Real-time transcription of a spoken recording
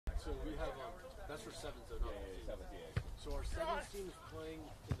So we have, that's for 7th, though, not 7th. So our 7th team is playing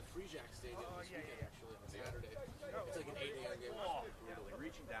in the Free Jack Stadium this weekend, actually, on Saturday. It's like an 8 a.m. game. Literally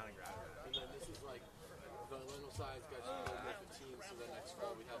reaching down and grabbing it. And then this is like the Atlanta size guys who play with the team, so then next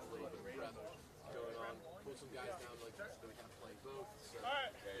fall we have a little bit of prep going on. Pull some guys down like that we have playing both, so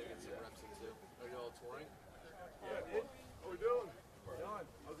they get some reps in too. Are you all touring? Yeah. How we doing? John,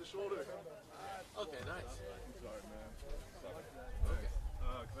 how's the shoulder? Okay, nice. Sorry, man. Okay.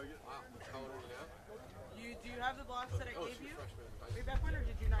 Can I get... Wow. How old are you now? Do you have the blocks that I gave you? Freshman. Way back when, or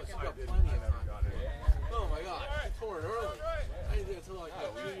did you not get got them? plenty of time. Oh my god, you tore it early. I didn't do it until like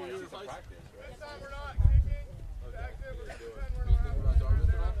junior year of high school. This time we're not kicking. Back there, we're Anything about Dartmouth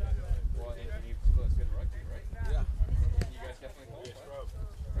at all? Well, and you've supposed to get rugby, right? Yeah. You guys definitely qualify.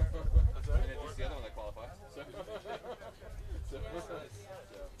 That's right. And then he's the other one that qualifies. So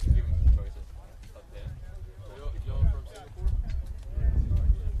give him some choices. Up there. Y'all from Singapore?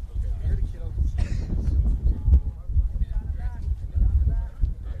 Okay. I heard a kid on the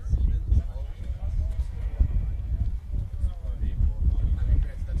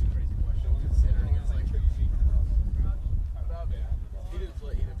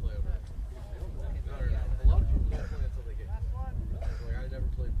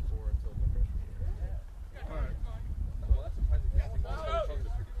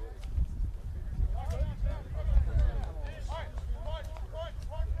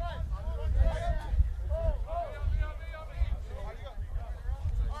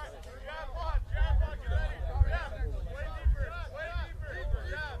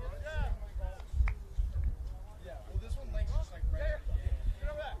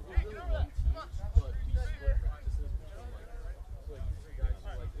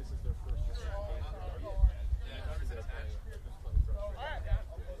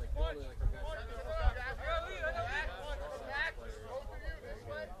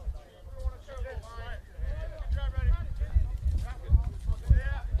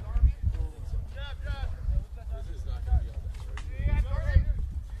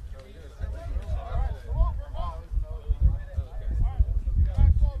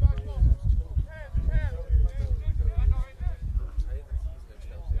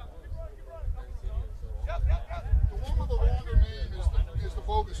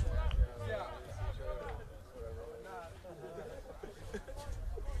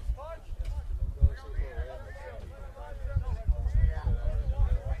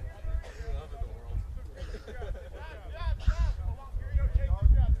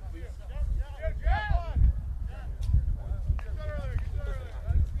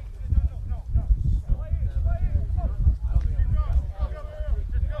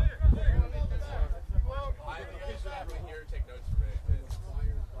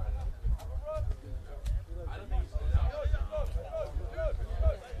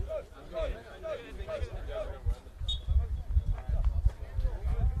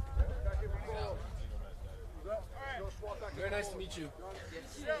Very nice to meet you.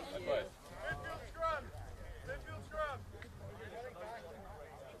 Midfield scrum. Midfield scrum.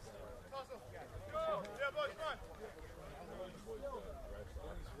 Awesome. Go. Yeah, boys, come on.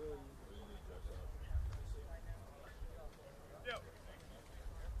 Yeah.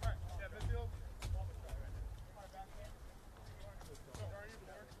 All right. Yeah, midfield.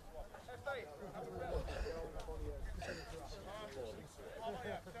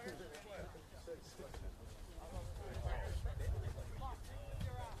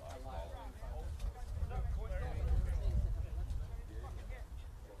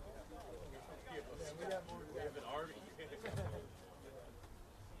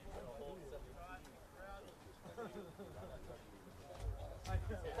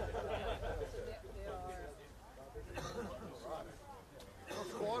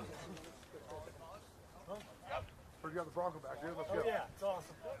 Squad? Heard you got the Bronco back here. Let's go. Yeah, it's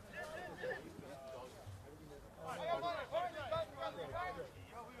awesome.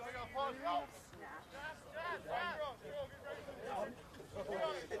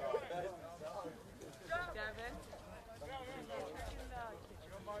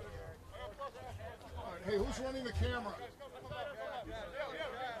 Hey, who's running the camera?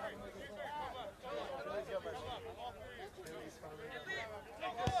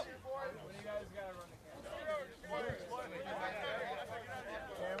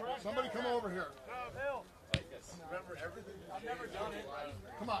 Somebody come over here. Remember everything. I've never done it.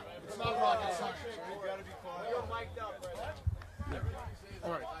 Come on. It's not rocket science. You gotta be quiet. You're mic'd up, right?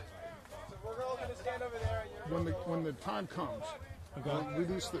 All right. So we're all gonna stand over there. When the time comes, I'll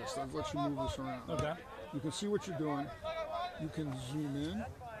release this. I'll let you move this around. Okay. You can see what you're doing. You can zoom in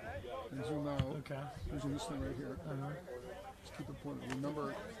and zoom out. Okay. Using this thing right here. Just keep the point.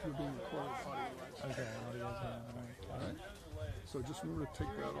 Remember, you're being recorded audio-wise. Okay, audio is on. All right. So just remember to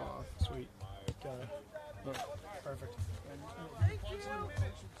take that off. Sweet. Got it. All right. Perfect. Thank you.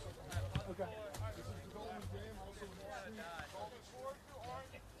 Okay.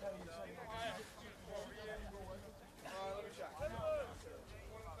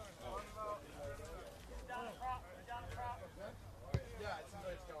 Yeah, it seems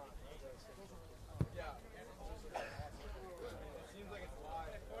like it's gone. Yeah. It seems like it's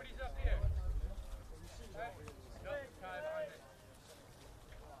live. 40's up here.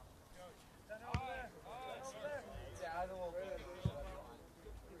 Yeah, I don't know.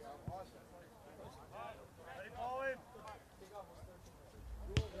 Ready, Paulie?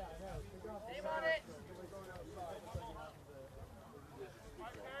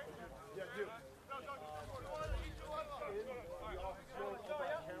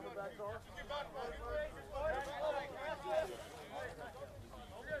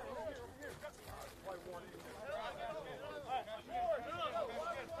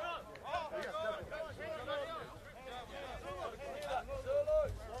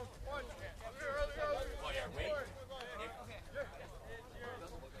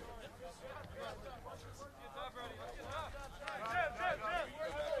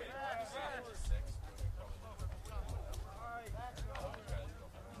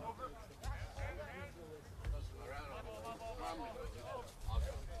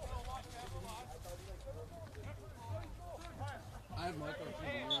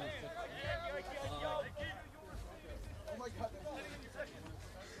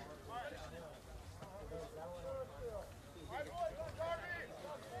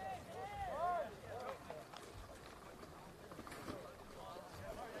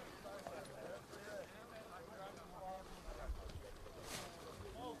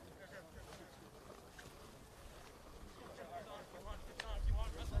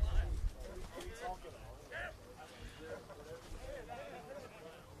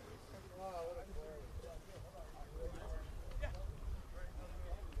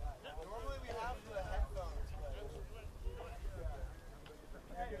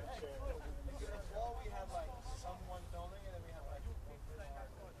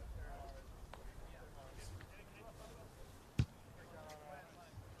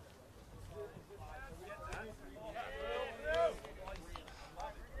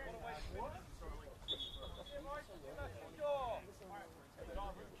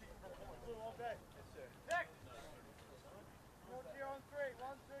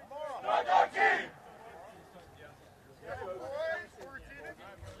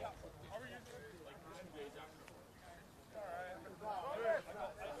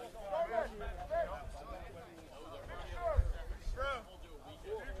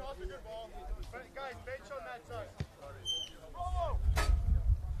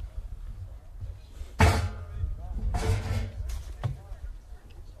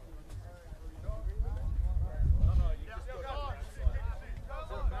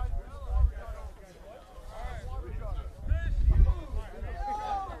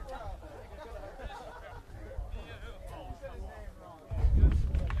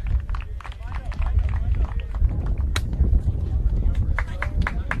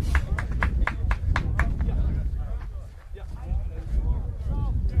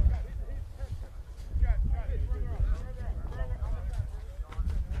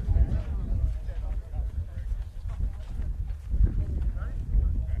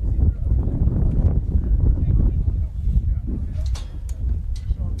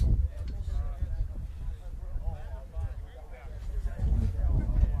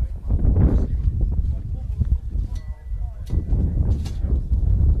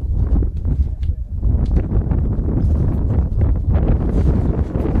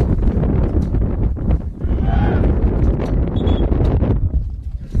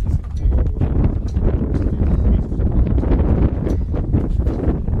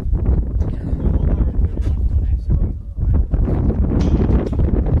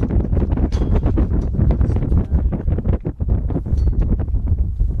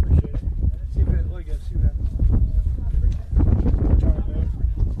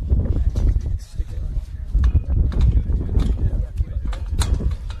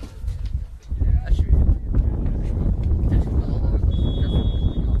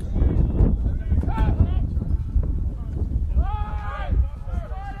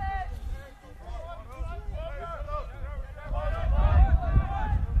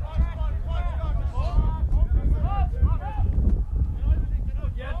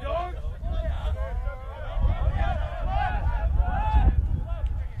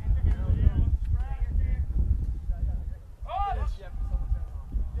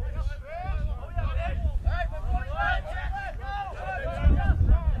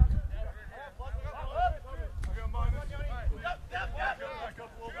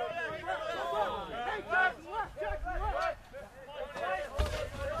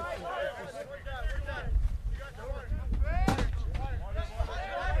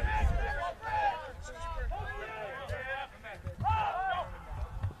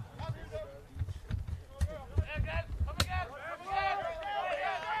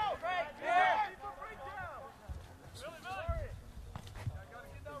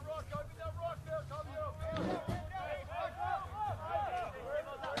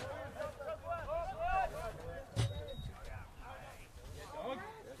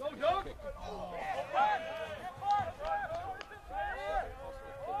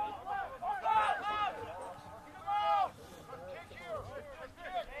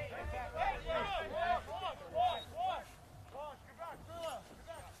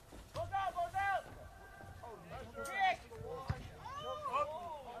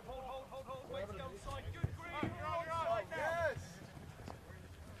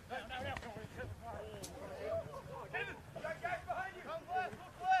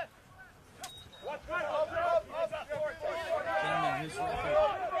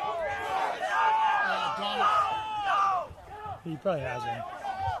 probably has one.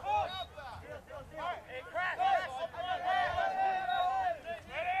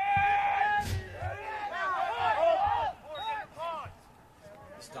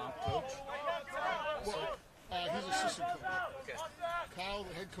 Stomp coach. Well, he's assistant coach. Okay. Kyle,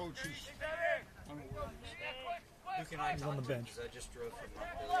 the head coach, he's I don't know where he is. Who can I He's talk on the to? bench. Because I just drove from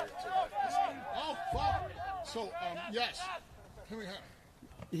Montpelier to this game. Oh, fuck. So, yes. Here we have.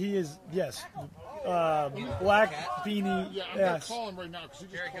 He is, yes. Black beanie. Yeah, I'm going Yes. to call him right now because he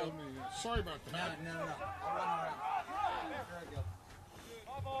just called me. Sorry about that. No. I'll run around. Here I go.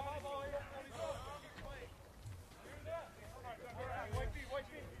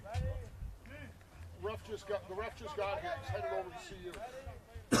 The ref just got here. He's headed over to see you.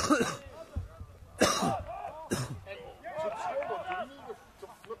 And to the scoreboard, do we need to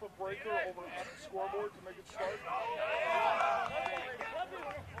flip a breaker over at the scoreboard to make it start?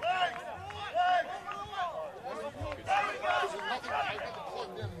 Because nothing, I got the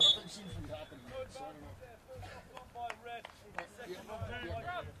plugged in, nothing seems to be happening. So I don't know.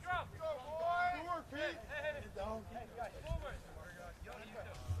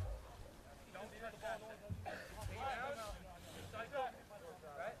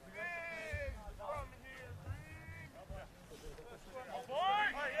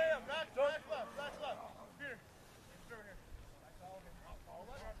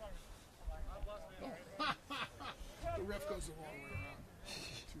 The ref goes the wrong way around.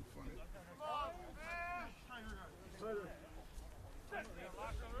 Too funny.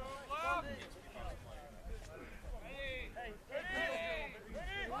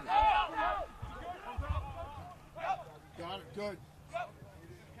 Got it. Good.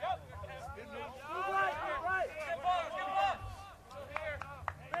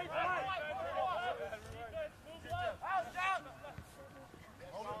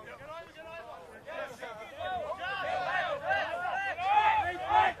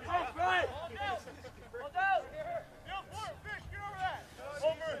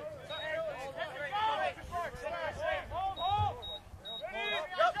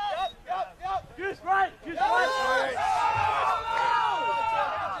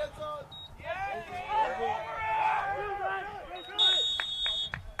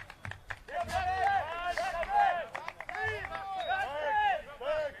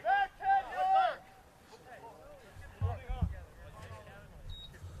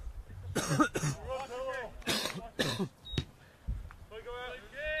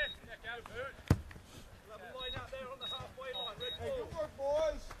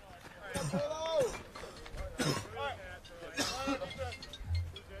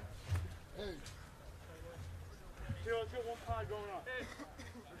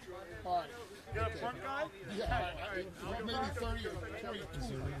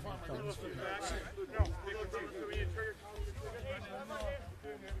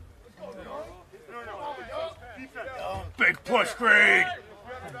 Big push, Greg.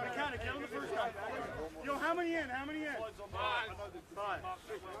 Mechanic, get on the first guy. Yo, how many in? How many in? Five.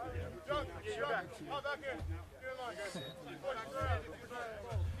 You're back. Oh, back in. Get in line, guys.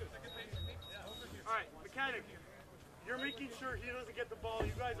 All right, mechanic. You're making sure he doesn't get the ball.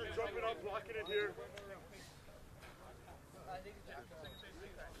 You guys are jumping up, blocking it here.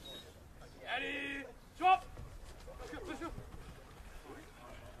 Eddie, drop. Let's go.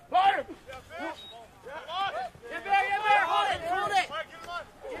 Fire! Get back, hold it, hold it!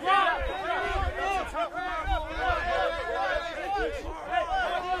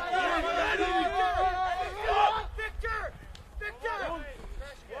 Victor!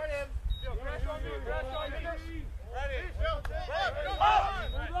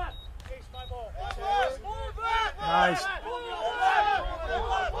 Nice.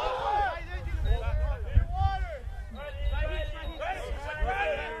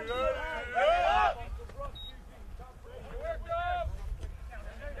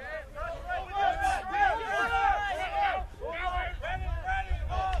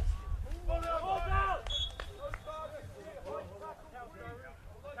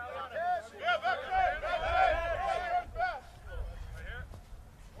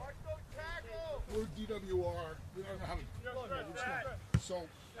 We're DWR. We don't know how to. So,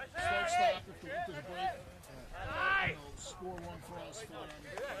 start, stop if there's a break. You know, score one for us for them.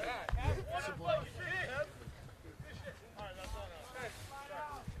 Simple enough.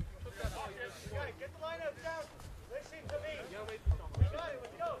 Get the lineup down. Listen to me.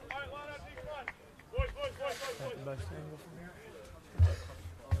 Let's go. All right, line up, deep front. Boys. The best angle from here.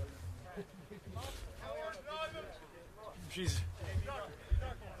 Jeez.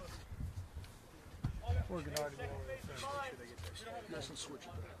 Or can already go over the fence. You guys can switch it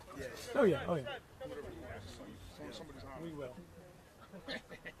back. Yeah. Oh, yeah. Oh, yeah. Whatever you want. As long as somebody's on. We will.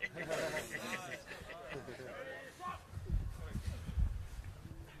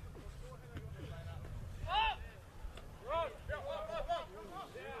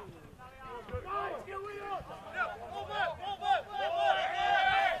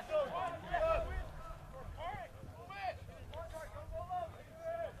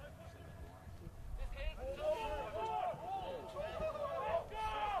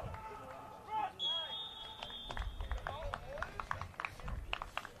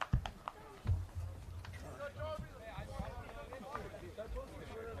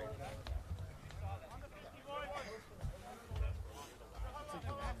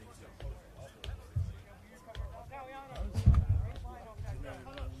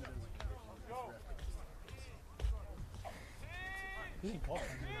 He didn't call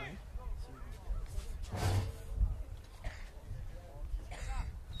for me, right?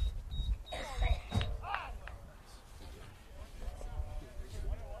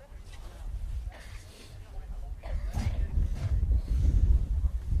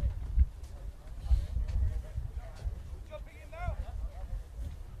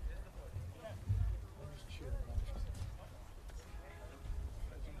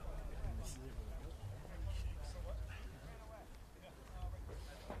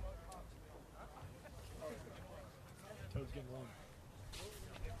 Toad's getting long.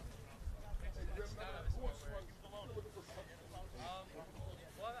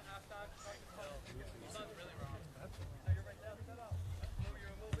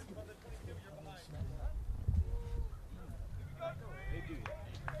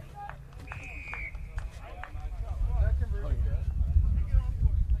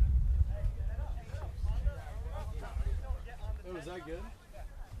 Oh, was that good? I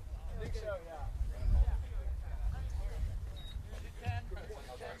think so, yeah.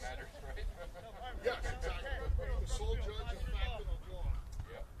 Yes, exactly. The sole judge of fact and of law.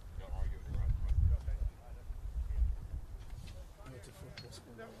 It's a football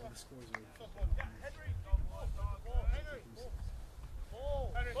score. All the scores are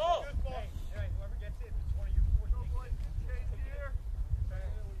Whoever gets it, it's one of you 14.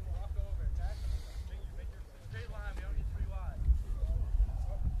 Walk over, okay? Make your straight line. We don't need 3 wide.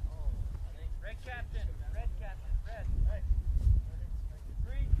 Red captain. Red captain. Red. Hey.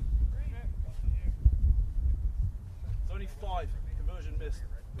 3. It's only 5. Conversion missed.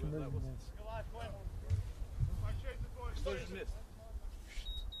 conversion minutes. Conversion missed.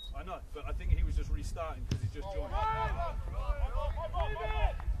 I know, but I think he was just restarting because he just joined.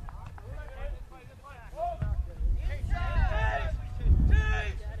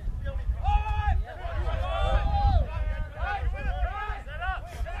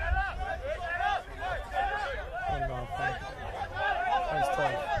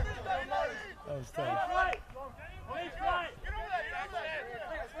 That was tough.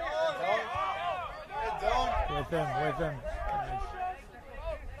 With him.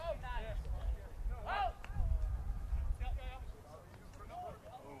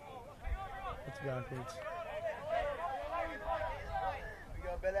 It's backwards. We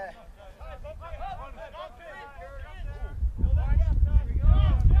go, Billy.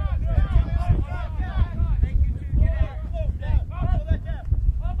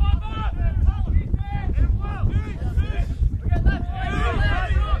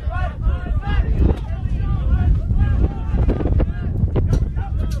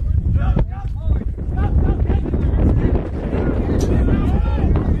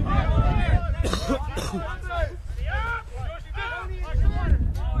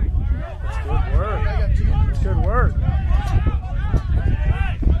 Good work.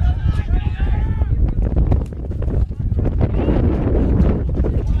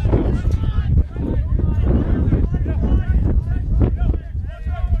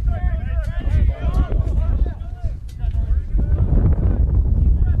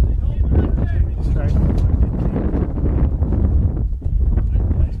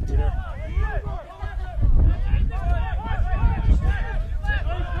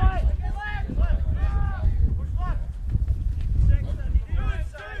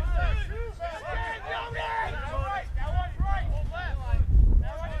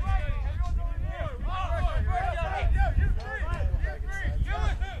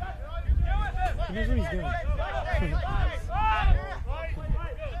 He knows what he's doing.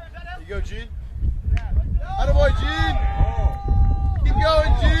 You go, Gene. Attaboy, Gene. Keep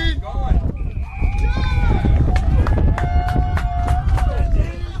going, Gene.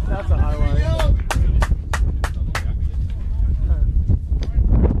 That's a highlight.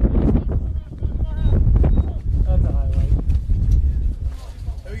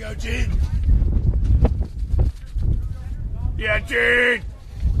 Gene!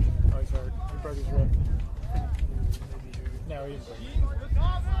 Oh, he's hurt. He broke his rib. No, he didn't break it.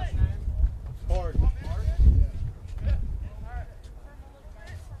 Hard.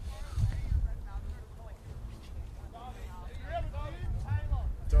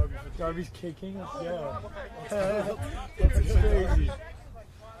 Darby's kicking us? Yeah. That's crazy.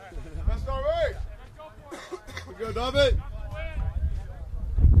 That's all right. We good, Darby? Let's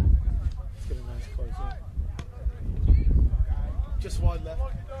get a nice close up. Just one left.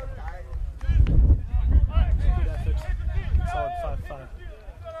 Good effort. Solid 5-5.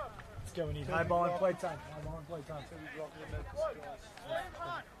 Let's go. We need high ball and play time. High ball and play time.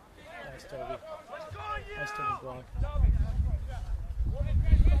 Nice, Toby. Nice Toby block.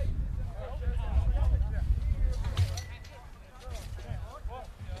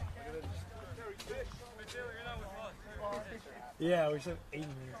 Yeah, we said 80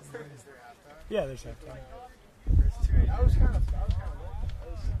 minutes. Yeah, there's half time. That was kind of fun. That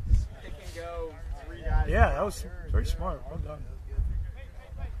was just pick and go, 3 guys. Yeah, that was very smart. Well done.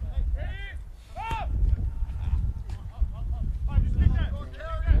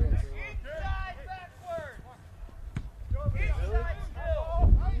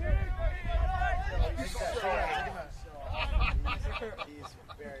 He's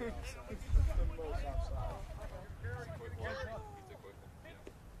very offside. The most offside.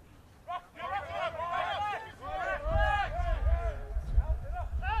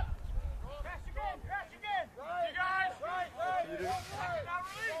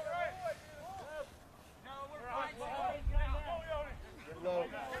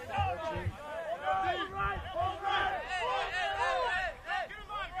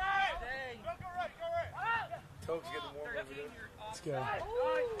 Toad's getting warm over there. Let's go.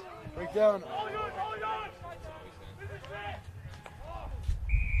 Break down.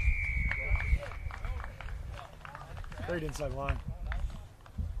 Great inside line.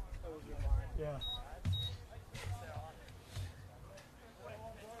 Yeah.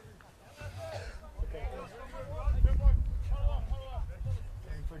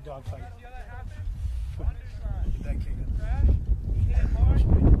 Aim for a dog fight. Get that kick up.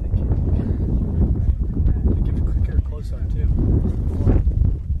 Give a quicker close up too.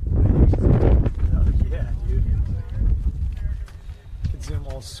 Oh, yeah, dude. Can zoom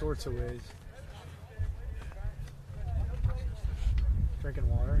all sorts of ways. Drinking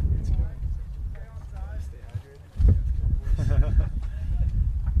water. It's good.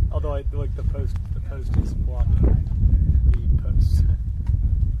 Although I like the post is blocking the post.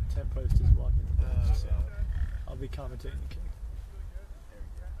 Tent post is blocking the post, so I'll be commentating the kick.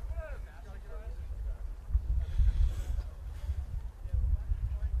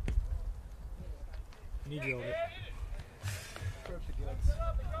 Need you on it.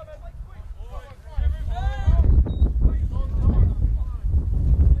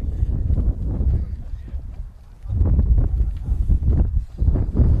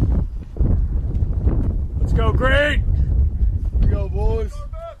 Let's go, Green! Here we go, boys.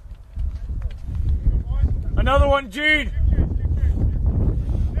 Another one, Gene!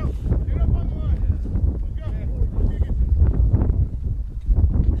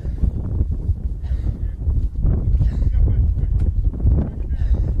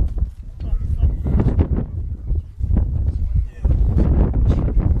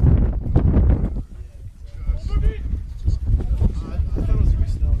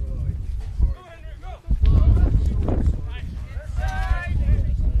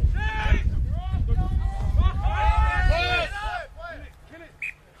 Hey!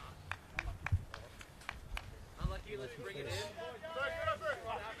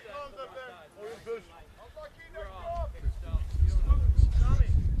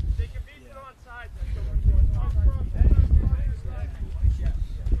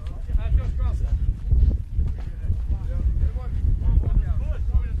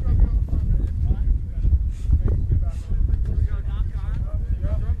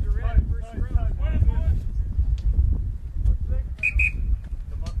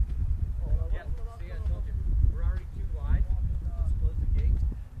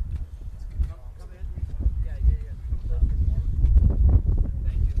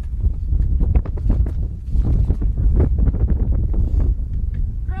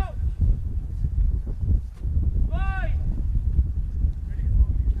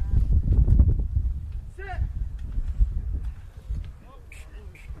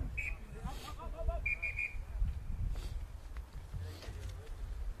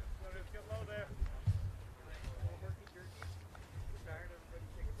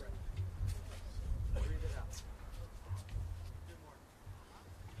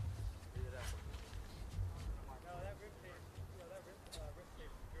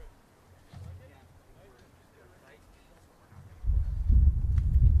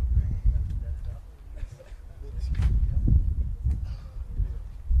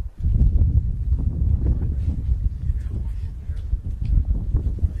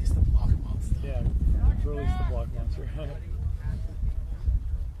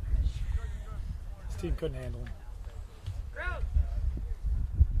 team couldn't handle him.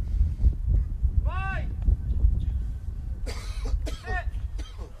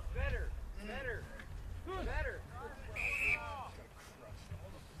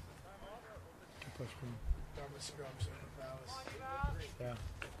 Push him. Yeah.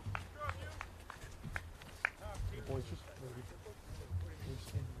 The boys just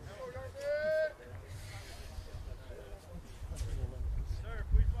Sir,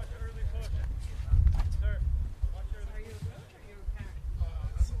 please watch the early push. Sir, watch the early push.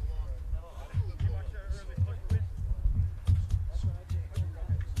 Watch the early push, please.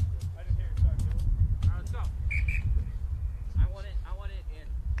 I didn't hear you, sorry. All right, let's go. I want it in.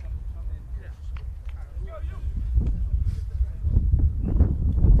 Come in. Yeah. Let's go, you.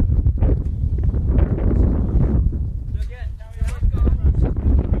 Again, let's go.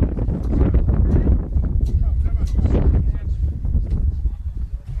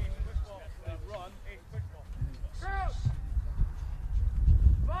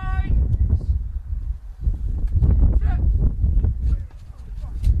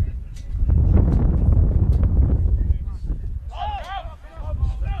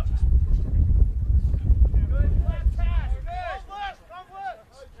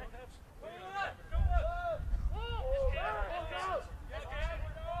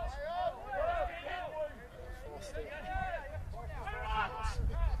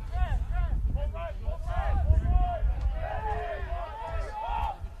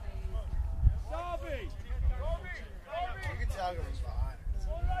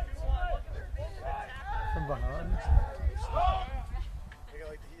 from behind.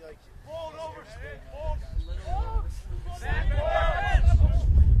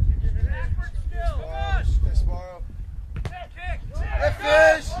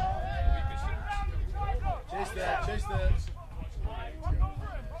 Chase that.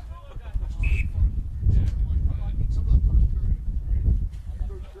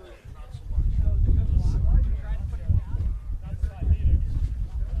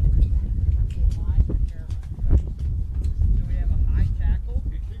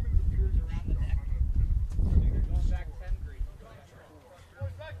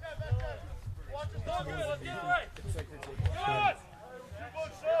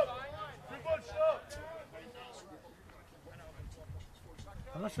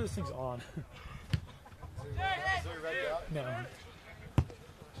 I'm not sure this thing's on. No. Are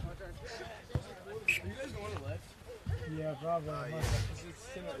you guys going to left? Yeah, probably. Yeah.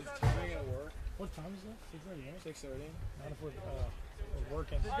 It's timing at work. What time is it? 6:30. 6:30. Not if we're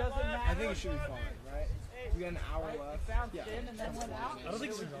working. I think it should be fine, right? We got an hour left. Yeah. I don't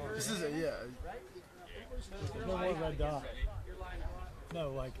think it's on. This is a There's no more red dot. No,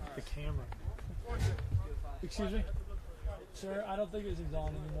 like the camera. Excuse me? Sir, I don't think this is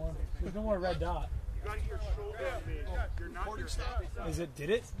on anymore. There's no more red dot. You gotta get your shoulder on me. You're not your stop. Is it? Did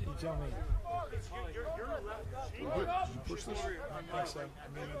it? You tell me. You're left. Did you push this? I think so.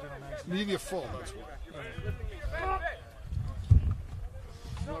 Maybe I did on accident. Maybe a full, that's what.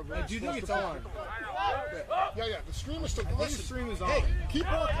 Do you think it's on? Yeah, the stream is still going. The stream is on. Hey, keep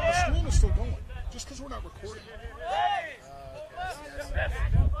walking. The stream is still going. Just because we're not recording.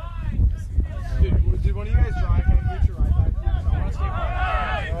 Did one of you guys drive? Can I get your ride back? I want to stay home.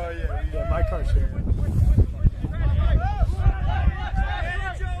 Oh, yeah. Yeah, my car's here.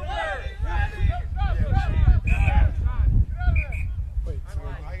 Wait, so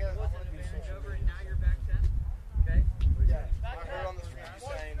Over and now you're back 10. Okay. Yeah, I heard on the stream you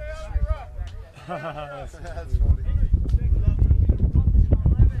saying That's that's funny.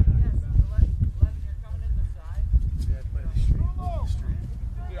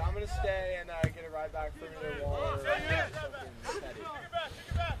 Dude, I'm gonna stay and get a ride back from the wall.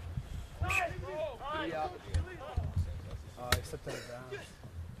 Yeah. except that it bounced.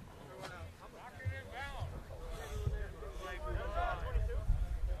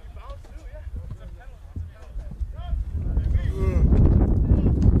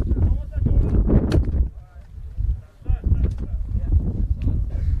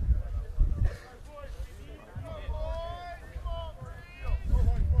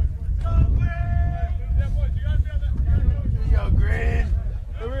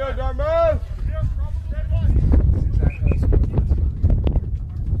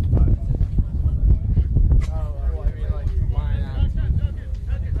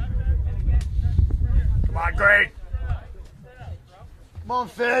 Come on,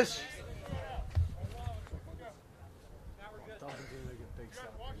 fish.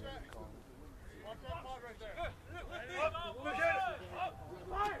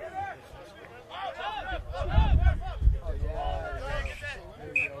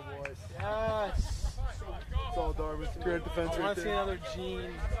 Yes. Great defense. I want to see another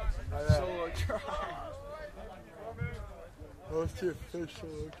Gene solo try. Let's see if fish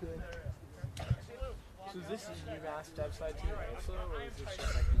solo try. So this is UMass dev side team also, or is this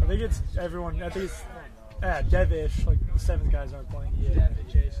just like... I think it's everyone. I think it's dev-ish. Like the 7th guys aren't playing. Yeah. Dev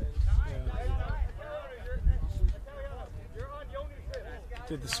adjacent. Yeah.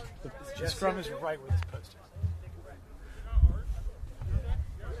 Dude, the scrum is right where it's posted.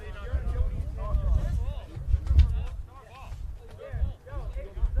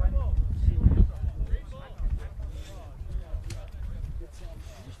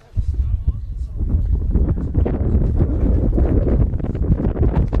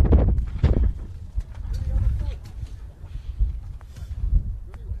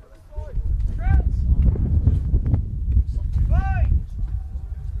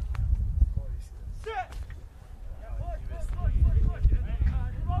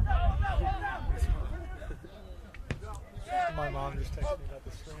 My mom just texted me about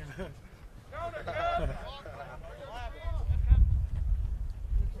the stream. There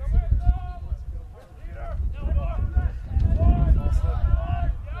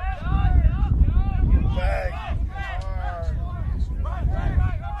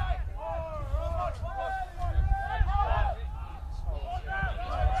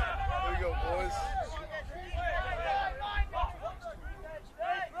we go, boys.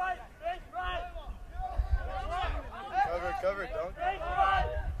 Cover, don't.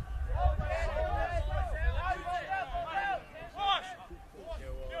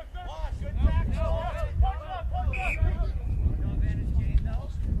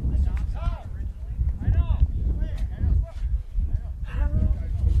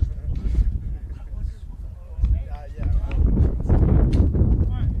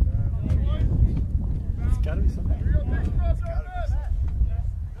 It's gotta be something.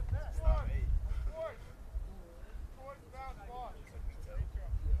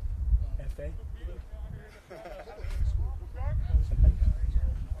 FA?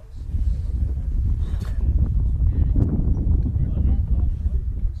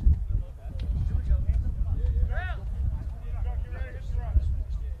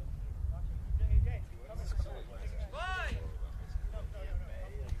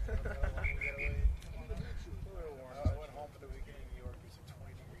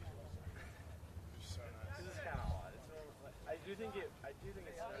 I do think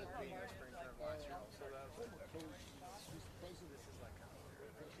it's better being the spring term last year also though. This is like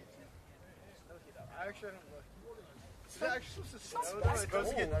I actually haven't looked. Is it actually supposed to snow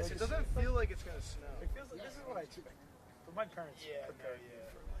though? It doesn't feel like it's gonna snow. It feels like this is what I expect. But my parents prepared me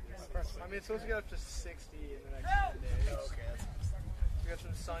for it. I mean it's supposed to get up to 60 in the next few days. Okay, that's We got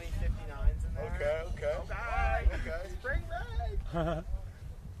some sunny 59s in there. okay. Spring break!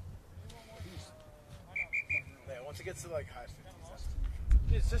 Yeah, once it gets to like high 50s, that's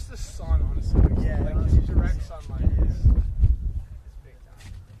It's just the sun, honestly. Yeah, like honestly, direct sunlight is big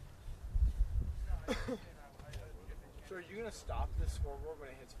time. So are you gonna stop this scoreboard when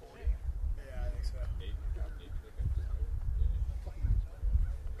it hits 40? yeah, I think so.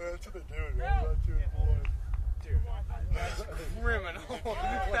 That's what they're doing, man. That's doing more. Dude, that's criminal.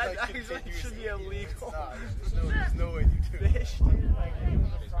 That actually should be illegal. Nah, there's no way you do it. Fish, dude, like in the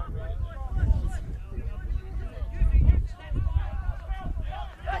front row.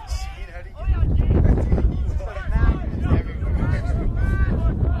 How do you get He's like that.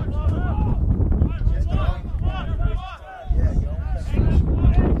 Just go. Yeah, go.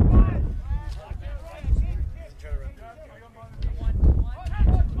 He's trying to run through.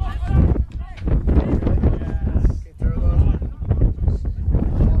 Okay, throw low.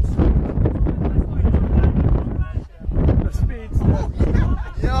 The speed's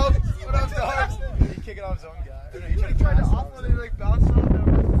Yo, what up, dogs? He kick it off his own guy. He tried to Tried to offload it, like bounce off them.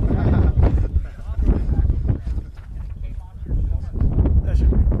 that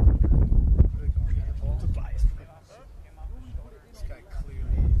should be. It's a bias. This guy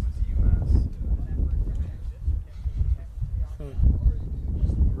clearly is UMass.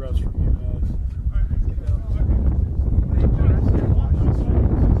 Russ from UMass.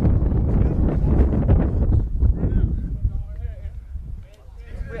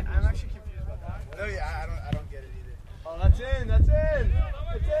 Wait, I'm actually confused about that. No, yeah, I don't get it either. Oh, that's in! That's in!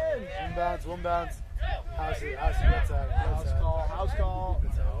 It's in! One bounce. How's it? That's out. House call. House call.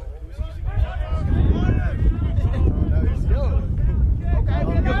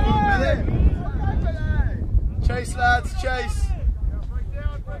 Okay, chase, lads, chase.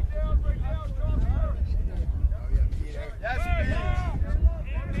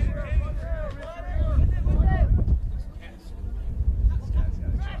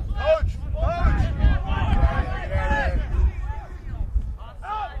 Coach!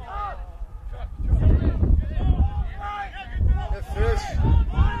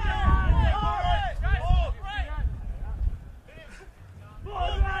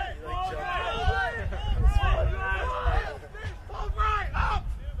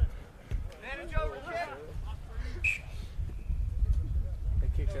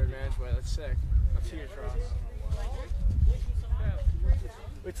 way. That's sick. That's huge for us.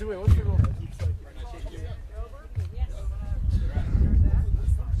 Wait, so what's your goal?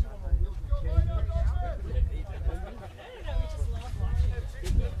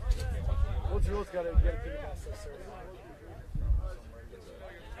 What's your goal? Got to get a big pass.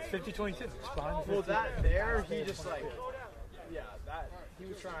 50-22. It's behind the Well, that there, he just like, yeah, that he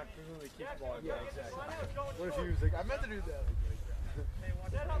was trying to presumably keep the ball. Yeah, exactly. What if he was like, I meant to do that?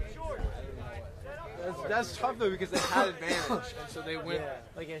 That's tough though because they had advantage, and so they went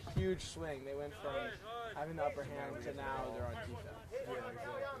like a huge swing. They went from having the upper hand to now they're on defense. Yeah,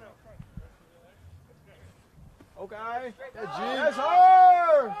 exactly. Okay. Yes,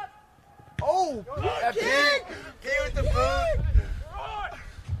 sir. Oh, that kick! Kick with the boot.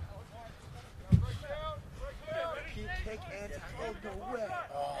 Kick and tackle, no way.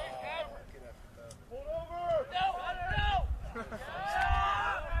 Oh, get up. Hold over. No.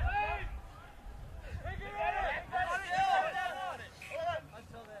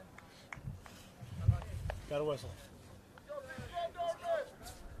 Got a whistle.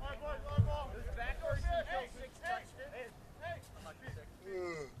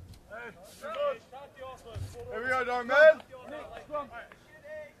 Here we go, darn man.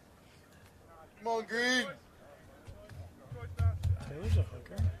 Come on, Green. Taylor's a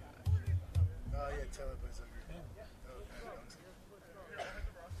hooker. Oh, yeah, Taylor plays hooker.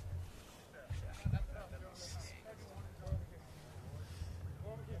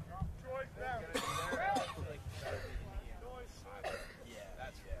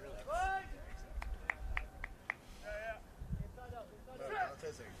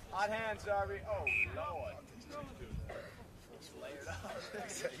 Hot hands, Darby. Oh, Lord. He's layered up. You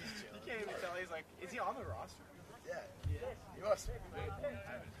can't even tell. He's like, is he on the roster? Yeah. He must be.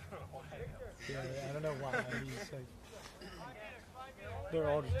 Yeah, I don't know why. He's like, they're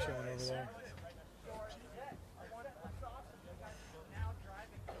all just chilling over there.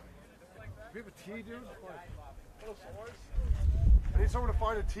 We have a tee, dude? I need someone to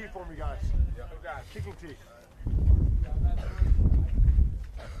find a tee for me, guys. Yeah. Guys, kicking tee.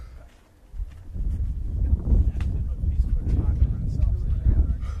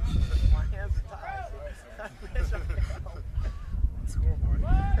 My hands are tied. Scoreboard.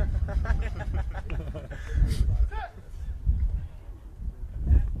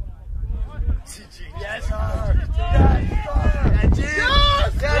 Yes, sir. Yes, sir. Yeah, Gene.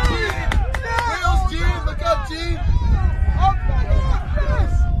 Yes, yeah, Gene. Wheels, Gene. Look up, Gene. Up,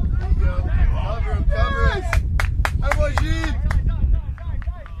 yes. There you go. Cover him, cover him. How about Gene?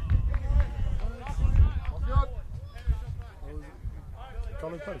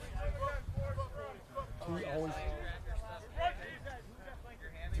 Call it post. He always.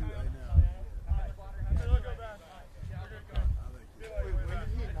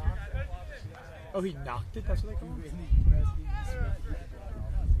 Oh, he knocked it? That's what they call it? In the UMass game,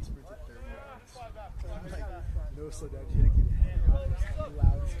 he sprinted 30 yards. Like, no slow down, you had to get ahead.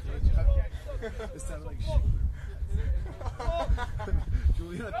 Loudest coach. This time, like,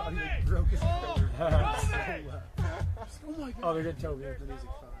 Julian, I thought he like, broke his finger. So loud. Oh my god. Oh, they're going to Toby after music.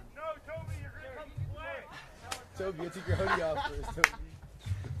 No, Toby, you're going to play. Toby, take your hoodie off first, Toby.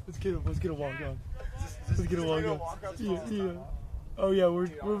 Let's get a walk on. Let's get a walk on. Yeah. Oh yeah, we're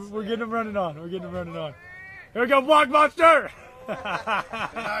getting them running on. We're getting them running on. Here we go, block monster!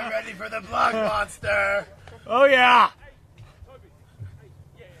 I'm ready for the block monster. Oh yeah!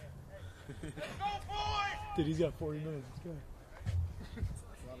 Dude, he's got 40 minutes. Let's go. A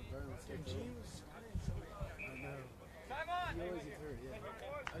lot of burns. I know. He always gets hurt,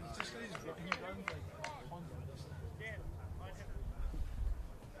 yeah. It's just because he runs like 100.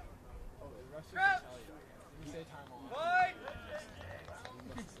 Oh, the rest of the tell you. You say time on.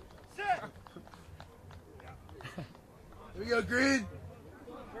 Here we go, Green.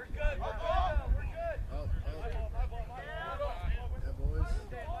 We're good. We're good. Oh. Yeah, boys.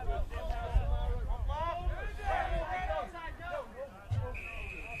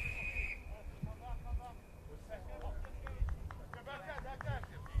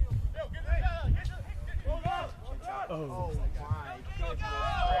 Oh. My goodness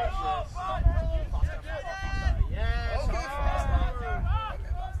gracious. Yes.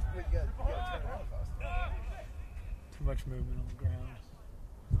 Too much movement on the ground.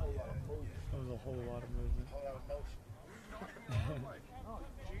 That was a whole lot of movement.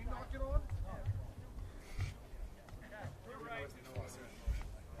 Gene knocked it on?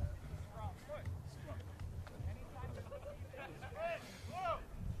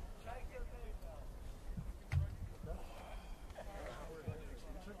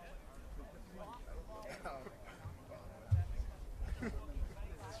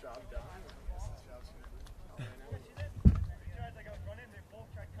 Job done.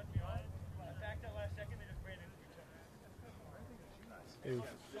 Oof.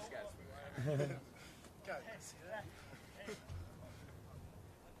 This guy's smooth. God, see that?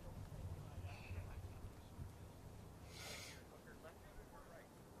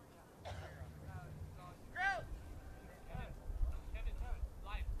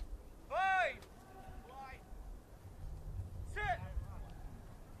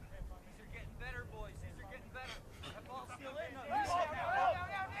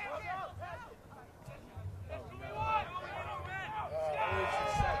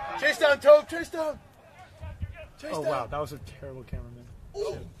 Chase down, Tope! Chase down! Chase Oh down! wow, that was a terrible cameraman.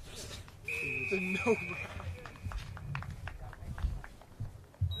 Oh. The no route.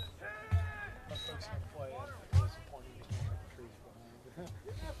 My folks gonna play it. It was pointing the camera at the trees behind.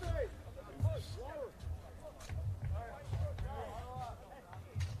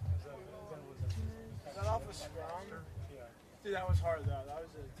 Is that off a scrum? Yeah. Dude, that was hard though. That was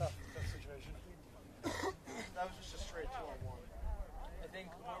a Tough situation. that was just a straight 2-on-1. I think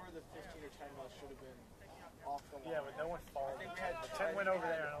whoever the 15 or 10 was should have been off the line. Yeah, but no one followed. I think we had 10 went over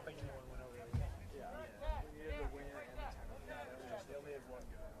there. I don't think anyone went over there. Yeah. We needed the winner and the 10. Yeah, that was just, they only had one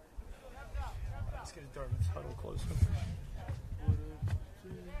guy. Let's get Dartmouth's huddle closer.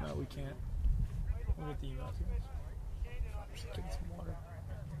 No, we can't. We'll get the email to us. Just getting some water.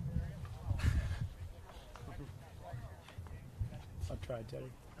 I tried,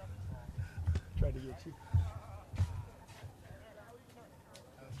 Teddy. Tried to get you.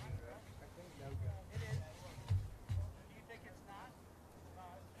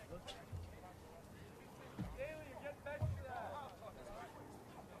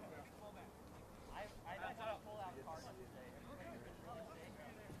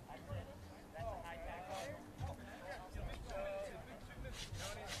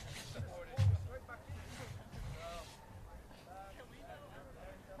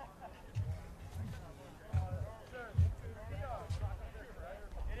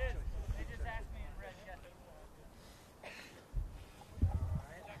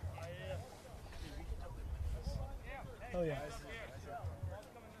 Oh yeah. That's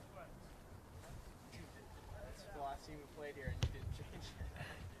the last team we played here and you didn't change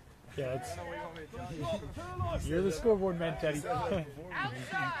it. Yeah, it's. I don't know what you want me to tell you. You're the scoreboard man, Teddy.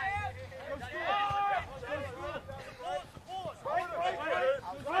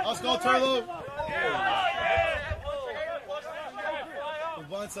 Let's go, Turlo.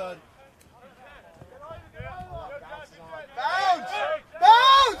 Blind side. Bounce!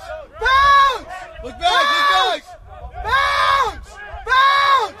 Bounce! Bounce! Look back! Bounce!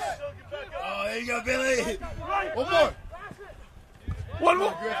 Bounce! Oh, there you go, Billy. One more. One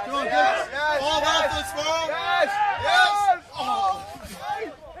more. Griff, come on, Griff. Yes, all left, let's go. Yes! Yes! Oh.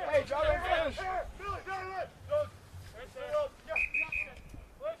 Hey, drop it and finish.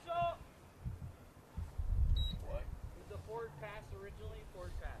 The forward pass originally,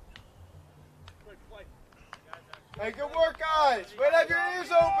 forward pass. Hey, good work, guys. Way to have your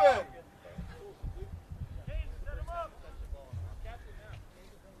ears open.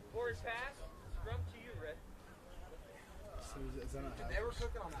 Forward pass, scrum to you, Rick. So is that not They were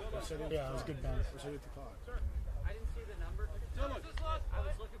cooking on that. Yeah, it was a good bounce. Should hit the clock. I didn't see the number. I was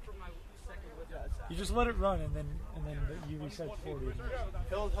looking for my second whistle. You just let it run, and then you reset 40.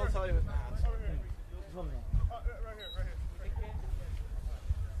 He'll tell you with math. Just let it run. Right here.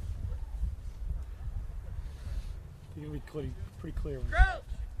 You can be pretty clear. Crouch!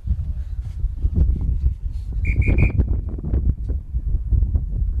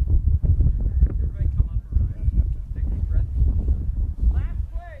 Everybody come up around. Take a deep breath. Last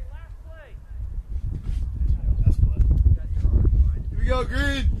play. That's play. You got your arms wide. Here we go,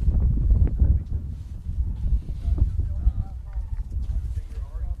 Green. You're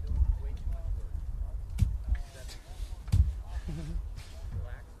already doing way too much work.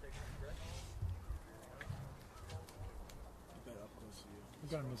 Relax, take a deep breath. We're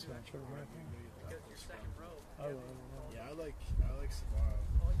gonna miss match over here. Because your second row. Oh, Yeah, I like Sabaro.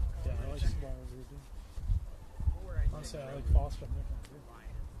 yeah, I like Subaru. Forward, I think. Honestly, I like Foster.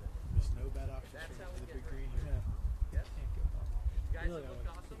 There's no bad options That's for how we the get big hurt. green here. Yeah. Yes. Can't go wrong. Guys, Really, it I looked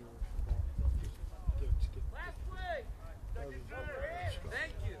like awesome. Last play. Thank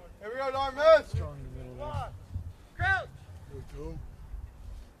you. Here we go, Dartmouth. Strong in the middle there. Crouch. Here we go.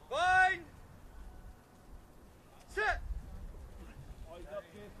 Bind. Sit.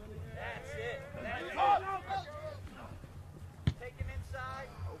 That's it. That's it. Take him inside.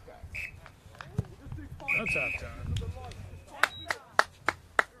 That's half time.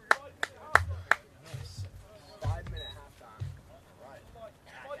 5-minute halftime. Right.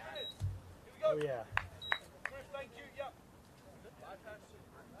 Oh yeah. Thank you. Yep.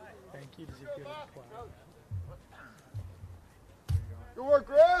 Thank you. Does it feel like wow? Good work,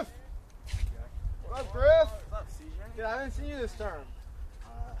 Griff. What up, Griff? What's up, CJ? Dude, I haven't seen you this term.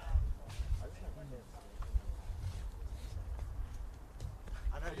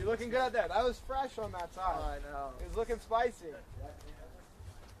 I know you're looking good out there. That was fresh on that side. Oh, I know. It was looking spicy.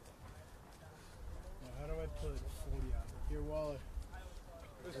 How do I put 40 out? Here, Waller.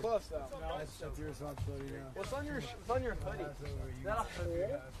 It was close though. No, that's your responsibility now. What's on your hoodie? Is that a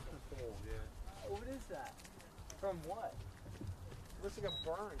hole? What is that? From what? It looks like a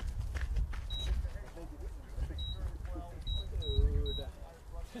burn. Dude.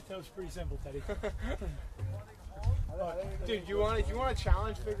 That was pretty simple, Teddy. Dude, if you want to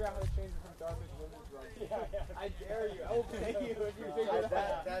challenge, figure out how to change it from darkness to women's rugby. Yeah. I dare you. I will pay you if you figure that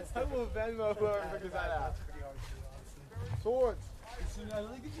out. I will Venmo whoever figures that out. Swords. Look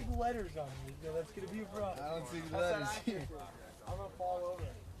at your letters on me. That's going to be a problem. I don't see letters here. I'm going to fall over.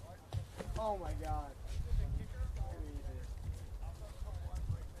 Oh my god.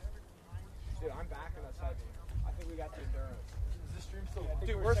 Dude, I'm back in this heavy. I think we got the endurance. Is this stream still?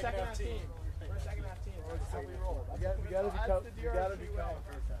 Dude, we're second half team. We're second half team. That's how we roll. We gotta be calm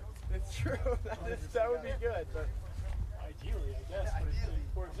for a second. It's true. That would be good. But ideally, I guess. Ideally.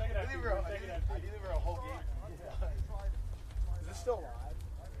 For second half team, Ideally, we're a whole game. is this still live?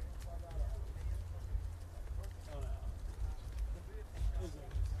 Oh, no.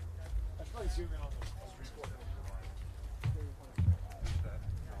 I should probably zoom in on this.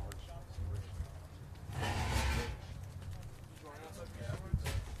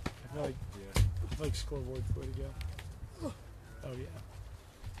 I feel like scoreboard's the way to go. Oh yeah.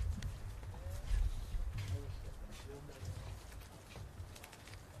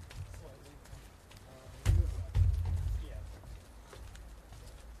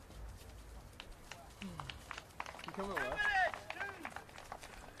 You coming left?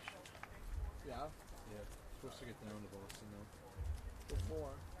 Yeah. Yeah, supposed to get down to Boston though.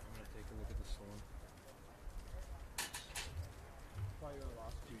 Before. I'm gonna take a look at the storm. Probably the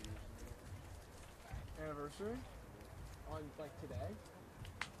last 2 years. Anniversary? On like today?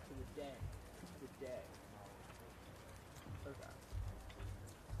 To the day. To the day. Okay.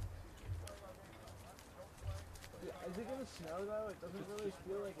 Yeah, is it gonna snow though? It doesn't really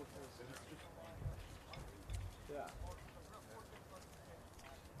feel like it's gonna snow. Yeah.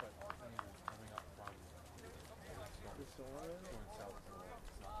 But anyway, coming up probably. The storm? Going south to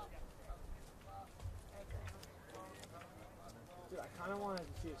Dude, I kind of wanted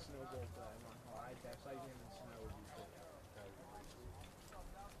to see a snowball play. I'm not gonna lie. That side game in snow would be cool.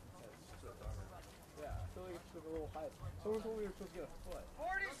 Yeah, I feel like it's a little hype. Someone told me you're supposed to get a foot.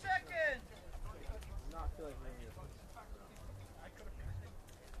 40 seconds! I not feel like maybe it's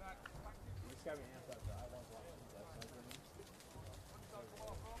This got me amped up, though. I love watching that side game.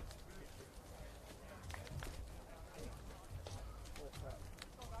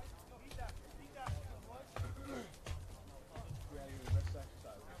 Yeah, your wrist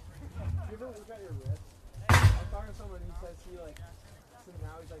exercise. You ever look at your wrist? I was talking to someone, he says he like, so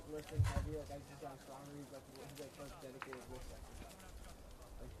now he's like lifting heavy, like as he's gotten stronger, he's like first dedicated wrist exercise.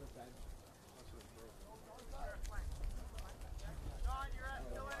 Like for bench. John, you're at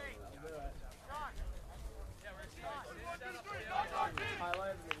still at 8. John! Yeah, we're at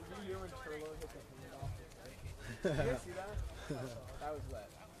Highlight of it. What did you do when Turlo hit the handoff? Did you guys see that? That was lit.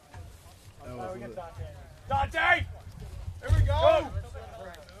 That was lit. Dante! Here we go!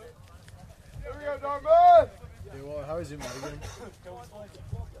 Here we go, Dartmouth! Yeah, well, how is Zoom out again?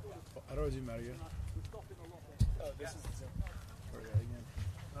 How do I Zoom out again? Oh, this is the Zoom. Where are we again?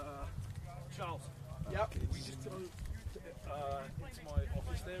 Charles. Yep. We just moved into my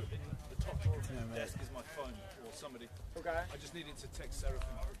office there. In the top drawer of the desk is my phone or somebody. Okay. I just needed to text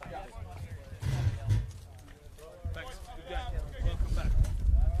Seraphim. Yeah. Thanks. Good game. Welcome back.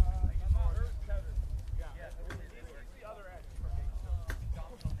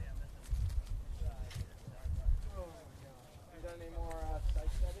 You got any more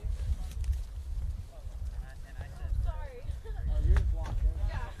site study? Sorry. Oh, you're just walking.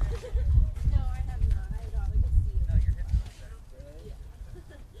 Yeah. No, I have not. I got like a C. No, you're hitting Really? Yeah.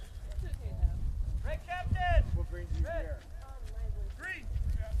 It's okay though. Red captain! What brings you here? My voice. Green!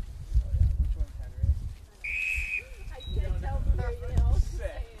 Which one's Henry? I can't tell from your yell.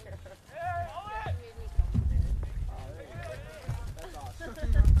 Sick. Hey, all That right! made me confident. Oh, there you go. That's awesome.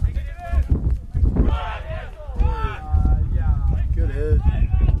 Yeah. Good hit.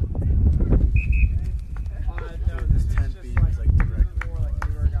 No, Dude, this this is 10 just beam like, is like directly. more like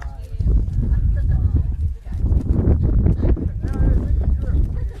newer guys.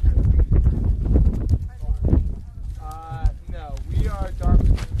 No, we are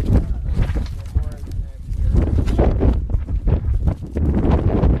Dartmouth.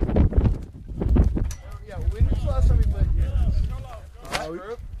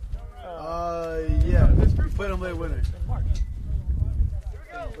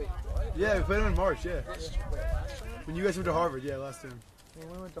 Yeah, we played them in March, yeah. When you guys went to Harvard, yeah, last time. When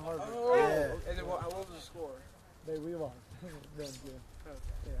we went to Harvard. Oh. Yeah. And then what was the score? We lost. Then,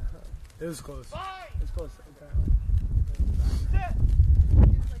 yeah. It was close. It's close, apparently.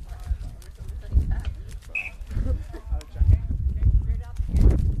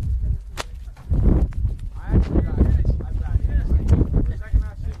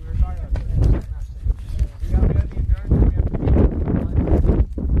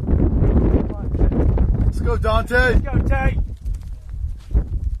 Let's go, Dante. Let's go, Tate.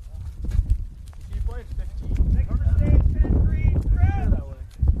 Keep playing 15. Understand 10-3. That way.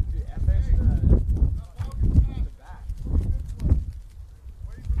 Dude, FA's the back.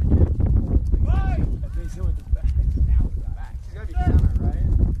 If he's with the back. Back. He's gotta be center, right?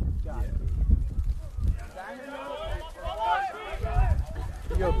 Got it.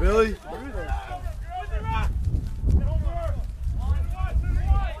 Here you go, Billy.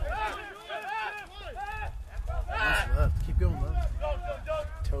 Nice left. Keep going left.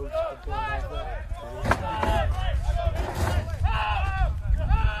 Toads are going off that.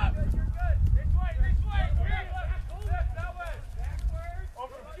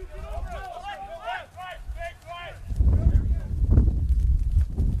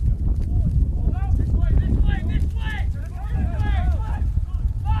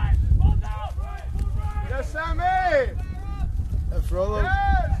 Yes, Sammy! That's Rolo.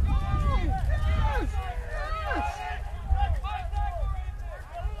 Yes!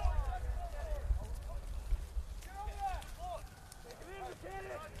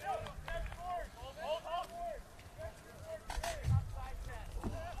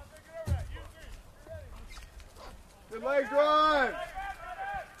 Good leg drive!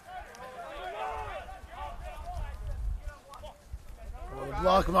 Oh, the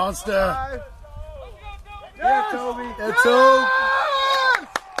block monster. Yeah, Toby. That's all.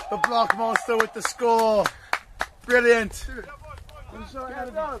 The block monster with the score. Brilliant.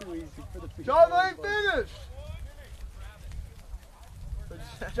 Job ain't finished!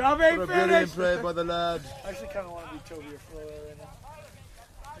 Job What ain't a brilliant finished! play by the lad. I actually kind of want to be Toby or Flo right now.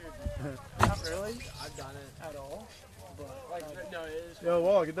 Not really. I've done it. At all. But, Like, no, it is. Yo,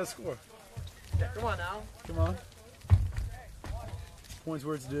 Wall, get that score. Yeah, come on now. Come on. Points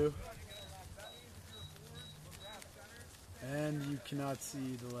where it's due. And you cannot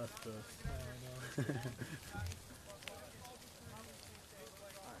see the left post.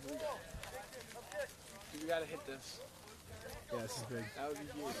 We gotta hit this. Yeah, this is big. That would be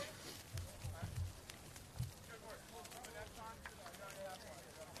huge.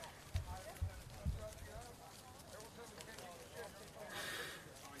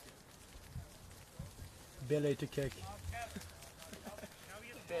 Billy to kick.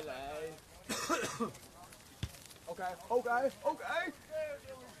 Billy. Okay.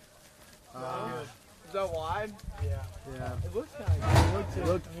 Is that wide? Yeah. It looks kind of It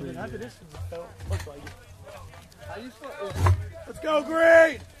looked I mean, pretty at the good. distance, it looked like it. How you spell? Let's go,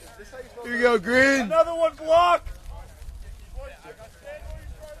 Green! Here you go, Green! Another one block!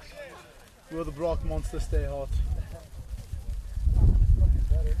 Will the block monster stay hot?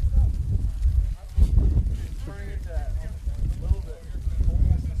 Turning into a little bit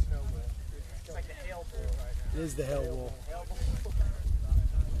almost a snowball. It's like a hail ball right now. It is the hell wall.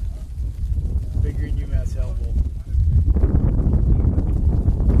 Big green UMass hell wall.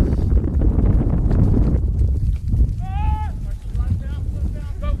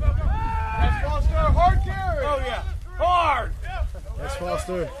 That's Foster, hard carry! Oh, yeah. Hard! That's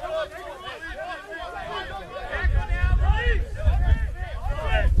Foster.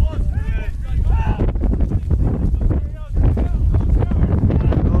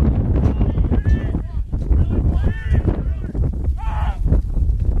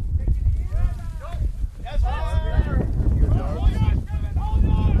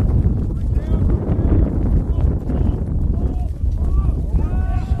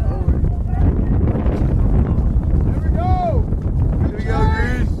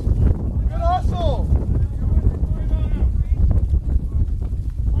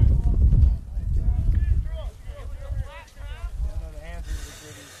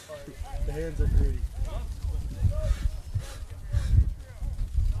 The hands are gritty.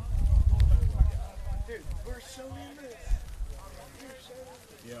 Dude, we're so in this.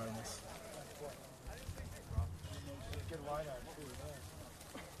 Yeah, in this. Good line out, too.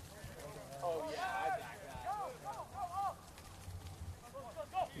 Oh, yeah, I back that.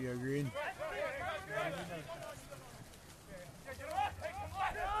 You go, Green.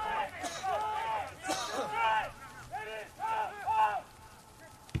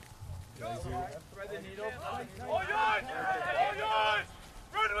 Thread the needle. All yours! All yours!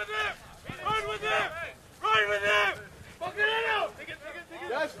 Run with him!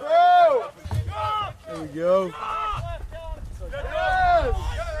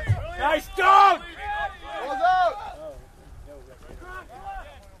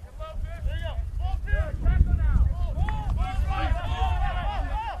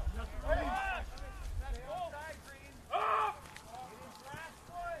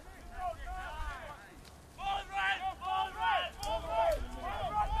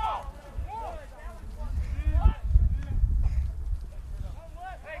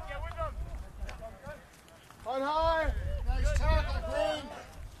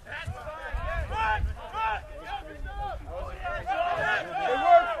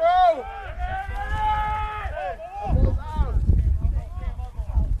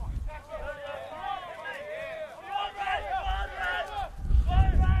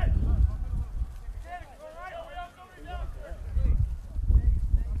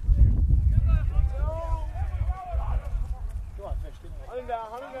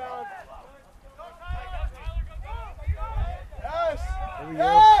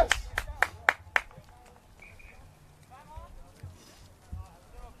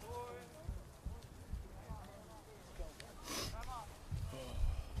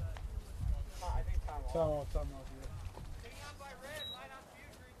 Time off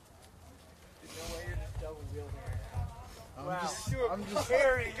here. I'm just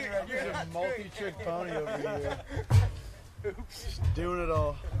carrying you. I'm just a multi-trick pony over here. Just doing it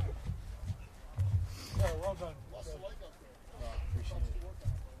all. Oh, well done. Oh, appreciate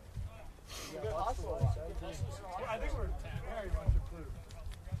it. I think we're very much improved.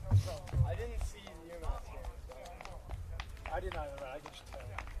 I didn't see the UMass game. I did not know. I can just tell.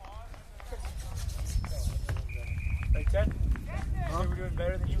 Hey, Ted? Huh? We're doing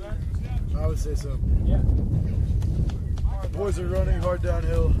better than you guys? I would say so. Yeah. The boys are running hard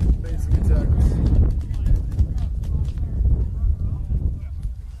downhill, making some good tackles.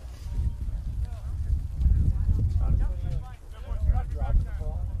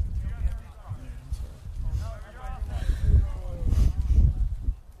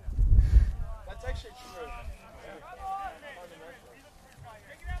 That's actually true.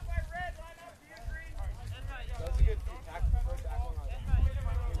 That was a good tackle.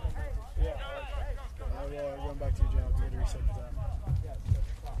 Yeah. Going back to your job, you had to reset the time.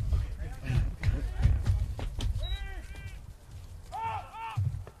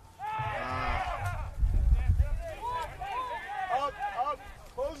 Up,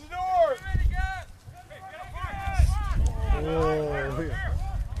 close the door. Oh, yeah.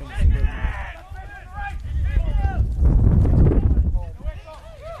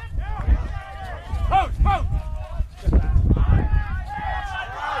 Post! Post!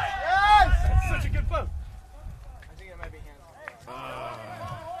 Yes! That's such a good post. I think it might be hands.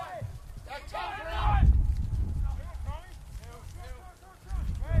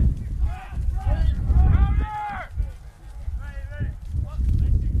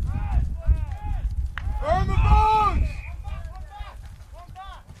 Burn the bones!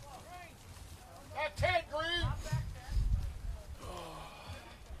 That Ted Green!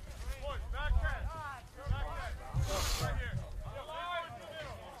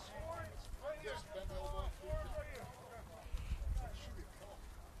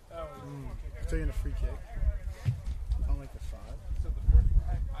 Taking a free kick. On like the 5. So the first,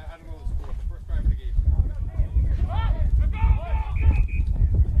 I don't know the score. The first drive of the game.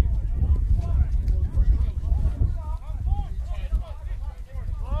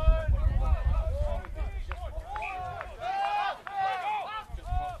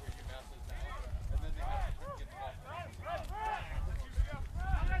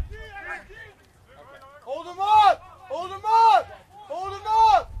 Hold him up! Hold him up! Hold him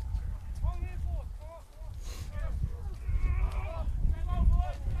up!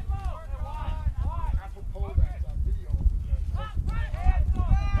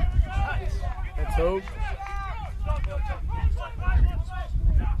 Let's hope.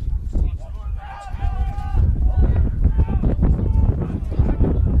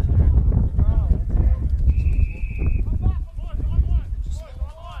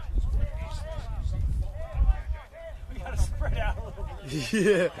 We gotta spread out a little bit.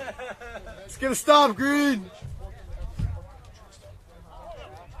 Yeah. It's gonna stop, Green.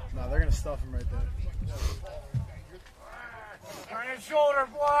 No, they're gonna stuff him right there. Turn and shoulder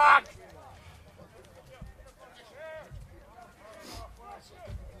block!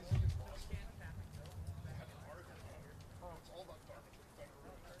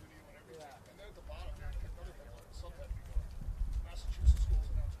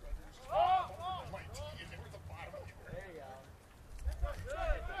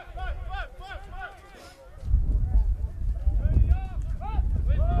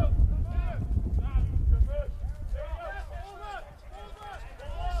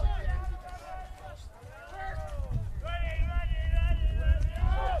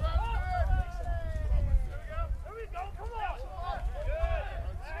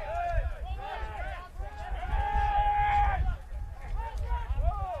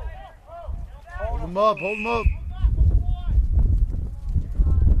 Hold him up, hold him up.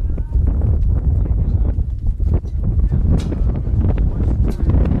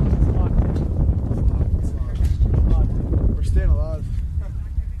 We're staying alive.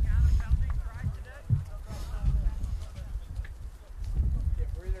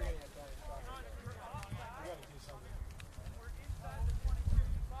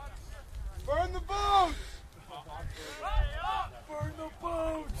 Burn the bones! Burn the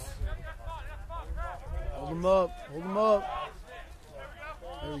boats! Hold him up, hold him up.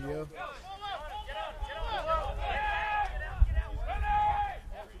 There we go.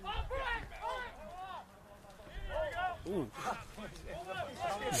 Ooh.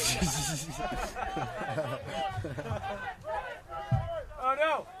 Oh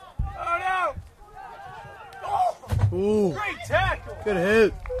no! Oh no! Oh! Ooh. Great tackle! Good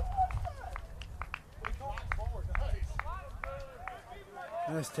hit.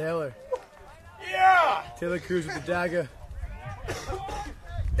 Nice Taylor. Yeah! Taylor Cruz with the dagger.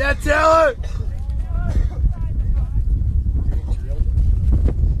 Yeah, Taylor!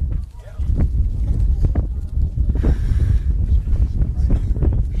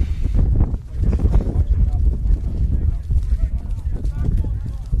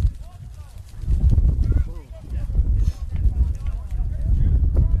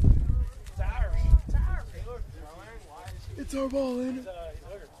 It's our ball, ain't it?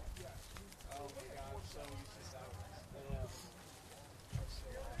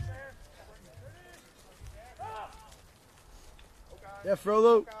 Yeah,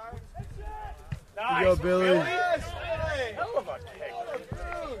 Frollo. Nice. You go, Billy. Hell of a kick.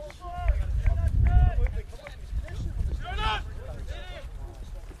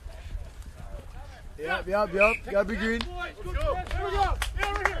 Yep. Gotta be green. Let's go. Here we go.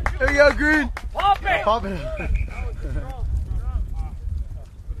 Here we go, green. Pop it. Pop it.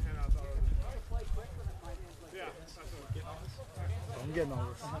 I'm getting all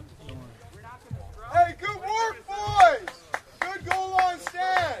this. Don't worry. Hey, good work, boys! Good goal on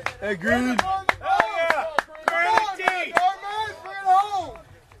stand! Hey, green. Oh, yeah. Granite D. Our man, bring it home!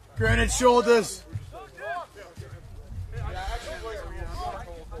 Granite shoulders.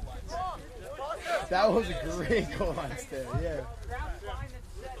 That was a great goal on stand, yeah. Ground line that's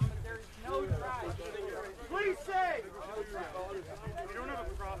set, but there's no drive. Please say. You don't have a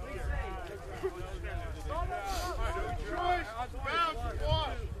problem. Please say.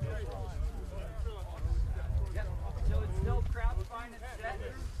 So it's still crowd fine and set.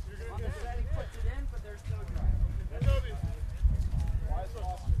 On the set, he puts it in, but there's no drive.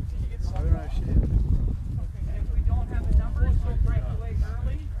 I don't know shit. And if we don't have the numbers, we'll break away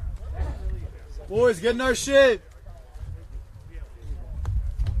early. Boys, get in our shape.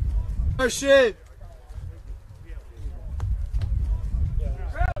 Our shape.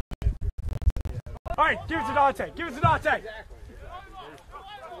 All right, give it to Dante. Give it to Dante.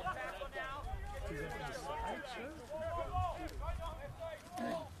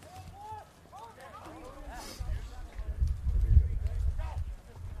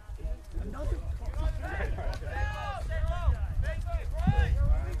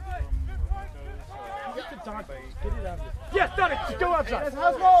 Yes, Dante, just go outside.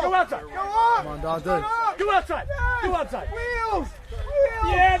 Go outside. Go on. Come on, Dante. Go outside. Go outside. Wheels!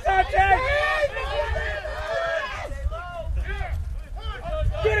 Yeah, Dante.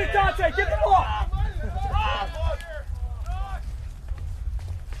 Get it, Dante. Get the ball.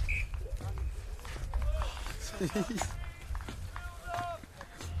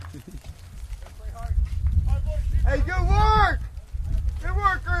 Hey, good work! Good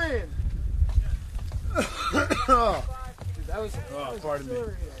work, Green! Dude, that was pardon me.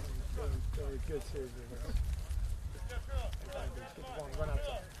 Good series. Get the ball and run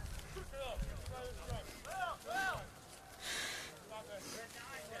outside.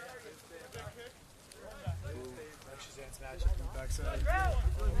 Backside.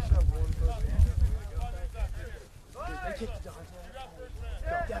 They kicked Dante.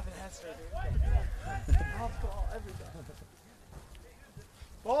 Devin Hester, dude. Off ball, everything.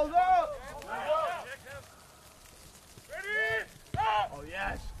 Balls up! Oh,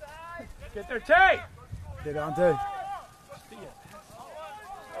 yes. Get their tape. Hey, Dante.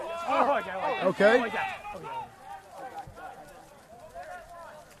 Oh, my God. Okay. Oh, my God. Oh, yeah.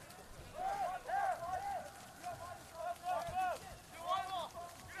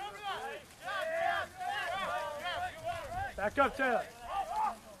 Back up, Taylor.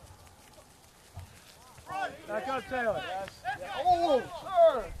 Back up, Taylor. Oh,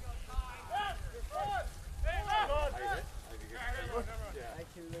 sir!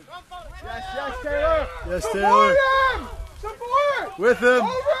 Yes, Taylor! Yes, Support Taylor. him! Support! With him. Over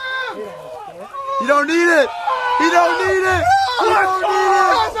him! You don't need it. He don't need it. He don't need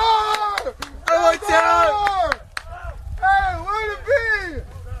it. I like Taylor. Hey, where'd it be?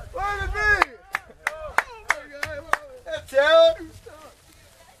 Where'd it be? That's Taylor.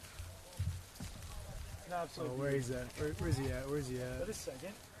 Oh, where is that? Where's he at? Where's he at? Wait a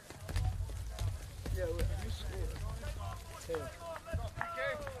second. Yeah, you scored. Taylor.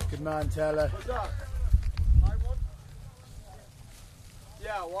 Good man, Taylor. What's up?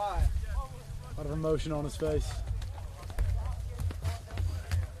 Yeah, why? A lot of emotion on his face.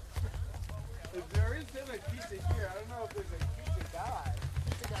 If there is a pizza here, I don't know if there's a pizza guy.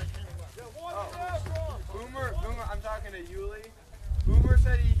 Oh. Boomer, I'm talking to Yuli. Boomer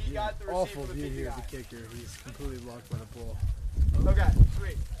said he got the receipt Awful for the view pizza here guy. as a kicker. He's completely blocked by the ball. Okay,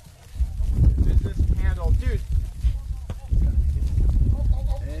 sweet. Business handle. Dude.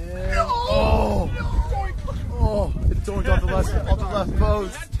 And oh, it doinked off the left post.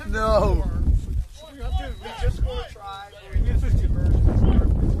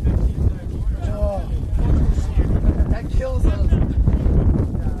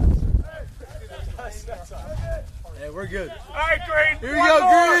 good. All right, Green. Here we go,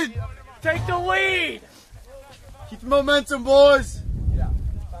 Green. Take the lead. Keep the momentum, boys. Yeah,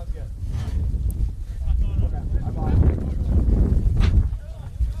 sounds good.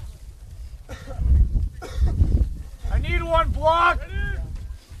 I need one block.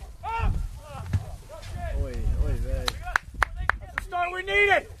 Oi, vey. That's the start we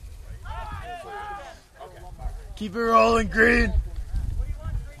needed. Keep it rolling, Green.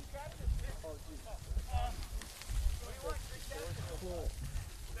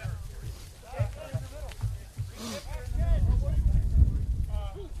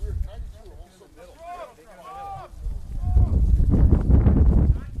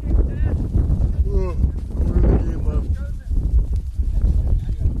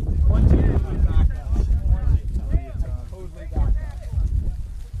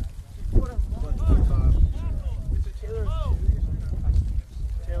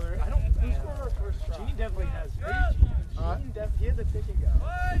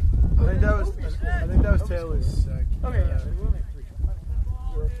 I think that was Taylor's sec. Okay, yeah. That's a good point.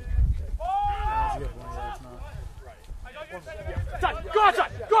 Yeah, it's not. Go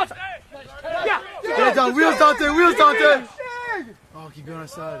outside. Go outside. Yeah. Get down. Wheels, Dante. Wheels, Dante. Oh, keep going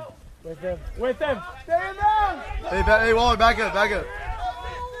outside. With them. With them. Hey, Waller, back up. Back up.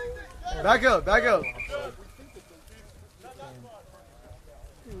 Back up. Back up.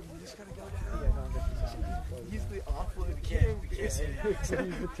 He's the offload king. He's the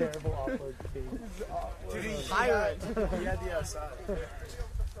terrible offload king. Dude, he's hired. He had the outside.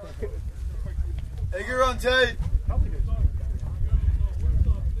 Hey, good run, Tate.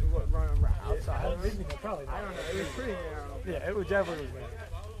 Run outside. Probably not. I don't know. It was pretty narrow. Yeah, it was definitely was.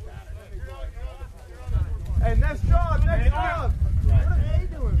 Hey, next job. Next job. What are they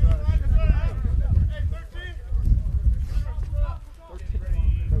doing, bro?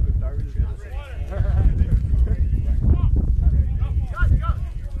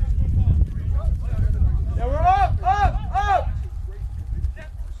 Yeah, we're up.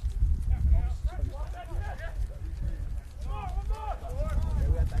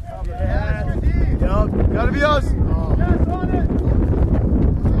 Yup. Gotta be us. Oh. Yes, on it.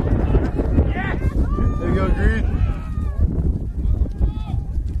 Yes. There you go, Green.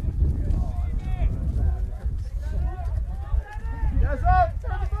 Yes, up.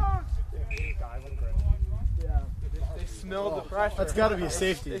 Turn the boat. They smelled the pressure. That's gotta be a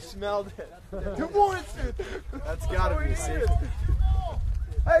safety. They smelled it. 2 points. That's gotta be a safety.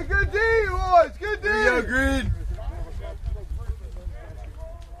 Hey, good D, boys. Good D. There you go, Green.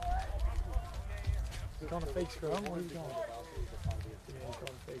 He's on a fake scrum. What are you going? Yeah, he's on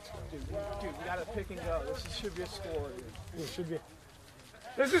a fake scrum. Dude, we gotta pick and go. This should be a score. It should be.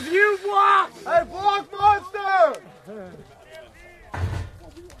 This is you, block. Hey, block monster.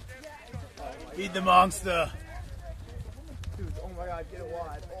 Feed the monster. Dude, oh my god, get it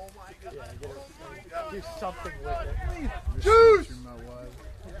wide. Oh my god. Yeah, get it. Do something with it. Juice.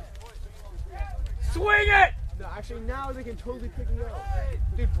 Swing it. No, actually, now they can totally pick and go.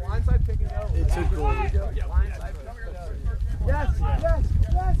 Dude, blindside pick and go. It's a goal. Blindside pick and go. Yes.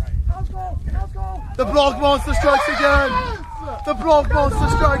 Let's go. The block monster strikes again. The block monster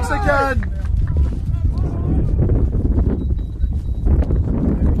strikes again.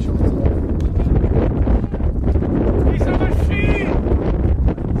 He's a machine.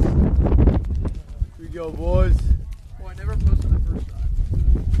 Here we go, boys. Oh, I never posted the first shot.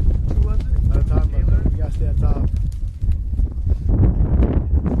 Who was it? Not time, brother. We gotta stay on top.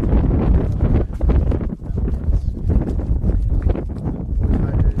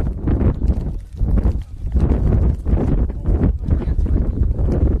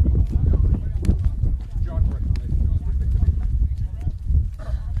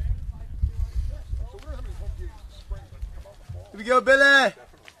 Here we go, Billy.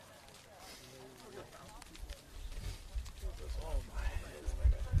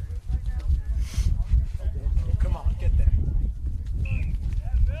 Come on, get there.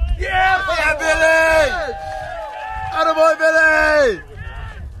 Yeah, Billy! Attaboy, Billy!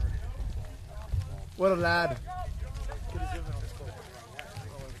 What a lad.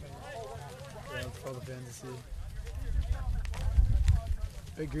 Yeah, for all the fans to see.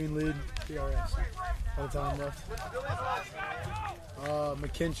 Big green lead, DRFC. All the time left.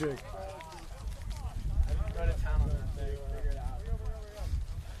 McKintrick. Go to town on that thing. Figure it out.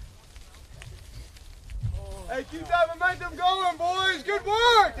 Hey, keep that momentum going, boys. Good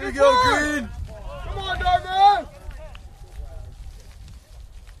work. Here we go, Green. Come on, dog man.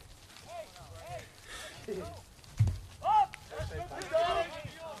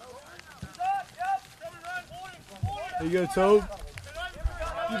 There you go, Tobe.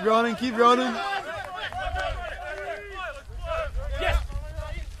 Keep running, keep running.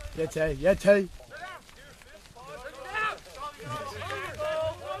 Yeah, Tay. Yeah, Tay.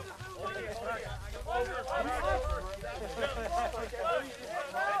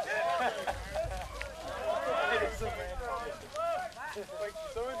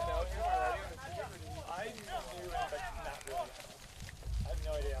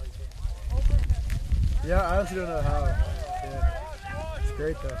 Yeah, I honestly don't know how. Yeah. It's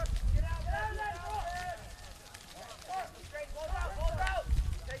great though.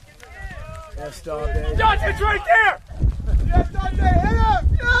 Yeah, stop it. Dante's right there! Yes, Dante, hit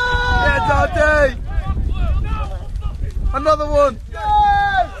him! Yeah, Dante! Another one!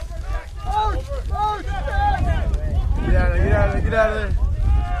 Yes! Coach! Coach! Get out of there, get out of there, get out of there.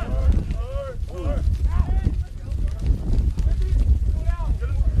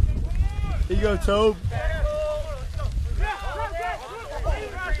 Here you go, Tobe.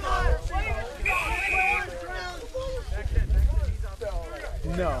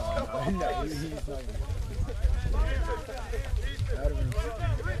 No, he's not going to.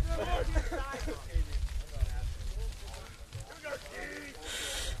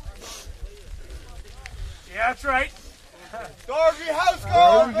 Yeah, that's right. Darby, house There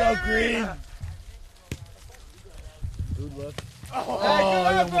goal! we go, Green. Dude left. Oh,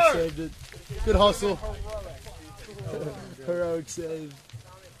 I almost saved it. Good hustle. Heroic save.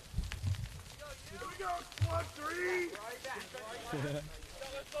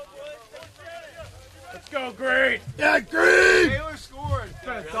 Let's go, Green! Yeah, Green! Taylor scored. It's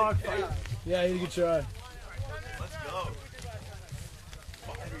been a dogfight. Yeah, he did a good try. Let's go.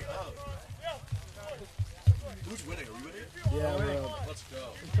 Fire up. Who's winning? Are we winning? Yeah, we're up. Let's go.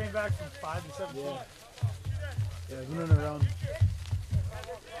 We came back from 5 and 17. Yeah. Yeah, we're running around.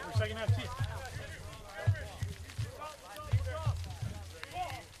 We're second half team.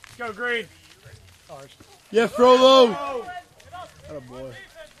 Let's go, Green. Ours. Yeah, Frollo! Atta boy.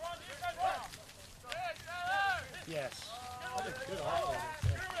 Yes. That's a good offense.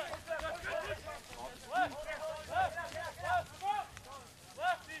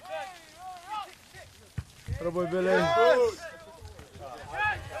 Atta boy, Billy.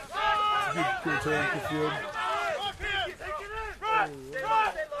 Good turn to field.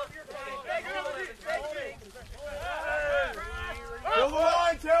 Go the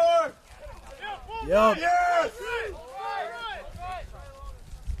line, Taylor! Yup. Yes!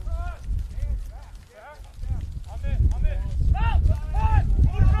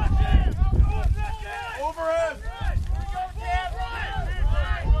 Overhead!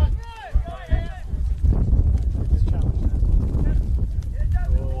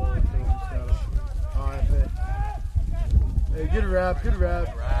 Hey, good wrap, good wrap.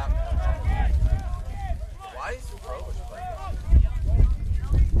 Why is Pro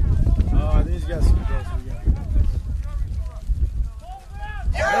Oh, I think he's got some goals.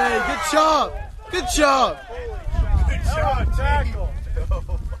 Hey, good job! Good job! Good shot, tackle! Oh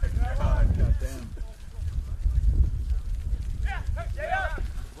my god. God damn.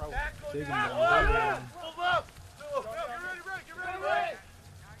 Take him down.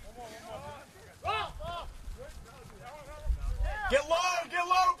 Get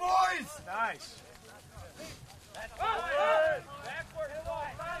low, boys! Nice.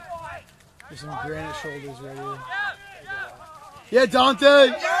 There's some granite shoulders right here. Yeah, Dante!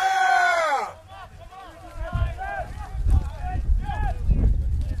 Yeah!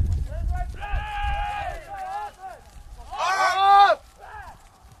 Up!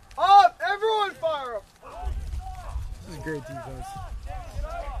 Up! Everyone fire up! This is great defense.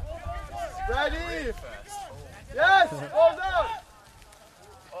 Ready! Yes! Close out!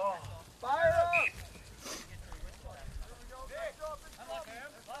 Fire up!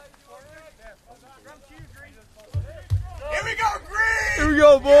 Here we go, Green! Here we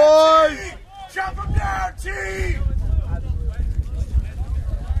go, boys! Jump him down, team!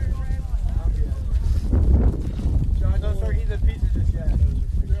 John, don't start eating the pizza just yet.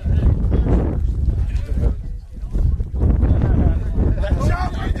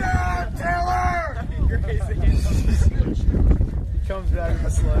 Jump him down, Taylor! He comes back with a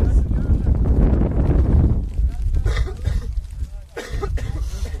slice.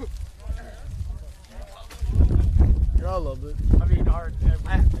 I love it. I mean,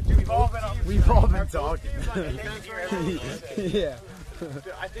 we've all been talking. Yeah.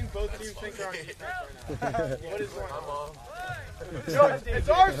 I think both teams think they're on defense right now. What is going on? It's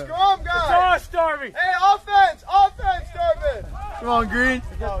our scrum, guys! It's our Starvey! Hey, offense! Offense, Starvey! Come on, Green.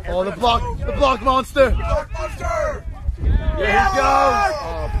 Oh, the block monster. Block monster! Here he goes.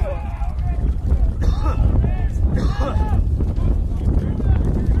 Oh,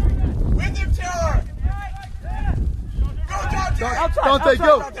 With him, Taylor! Go, Dante! Dante,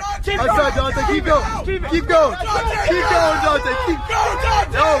 Dante, go. Outside, Dante. Keep going. Keep going. Keep going, Dante. Keep going,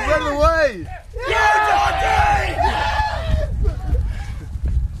 Dante. No, run away. Go, Dante!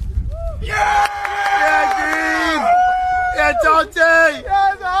 Yeah! Yeah, Green. Yeah, Dante.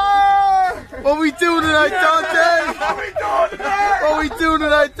 What we doing tonight, Dante? What we doing tonight? What we doing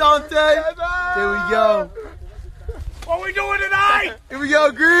tonight, Dante? There we go. What we doing tonight? Here we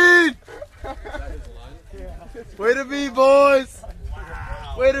go, Green. Way to be, boys.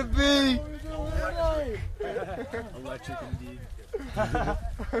 Way to be. Electric indeed.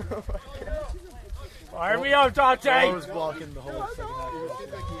 Fire me up, Dante! I was blocking the whole second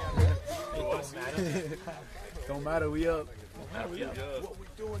half. Don't matter, we up. What we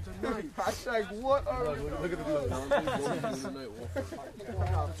doing tonight? Hashtag what are we Look at the post.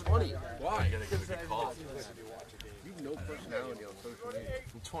 20. Why? You gotta give a good call. You have no personality on social media.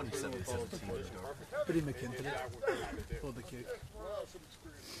 I'm 27-17. Pretty McKinnon. Pulled the kick.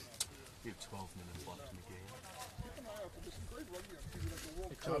 We have 12 minutes left in the game.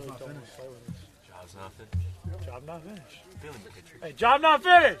 Job's not finished. Job's not finished. Job not finished. Feeling the picture. Hey, job not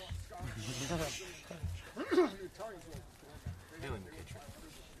finished! Feeling the picture.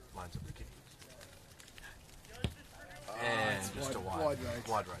 Lines up the kick. And just a wide right.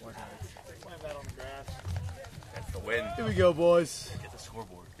 Slam that on the grass. That's the win. Here we go, boys. Get the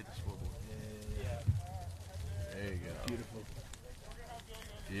scoreboard. Get the scoreboard. There you go. Beautiful.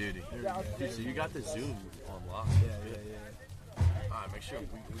 Beauty. Dude, so you got the Zoom on lock. Yeah. Alright, make sure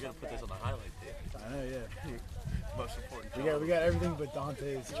we gotta put this on the highlight tape. I know, yeah. Most important. We got everything but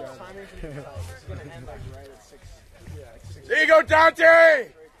Dante's job. There you go,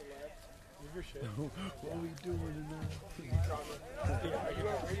 Dante! What are we doing tonight?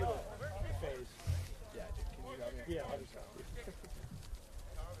 Yeah, I'll just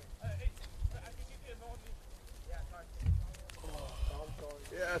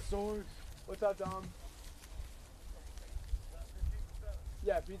Yeah, swords. What's up, Dom?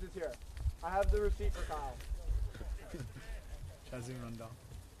 Yeah, pizza's here. I have the receipt for Kyle. Chazzy run down.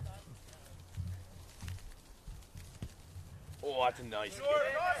 Oh, that's a nice kick.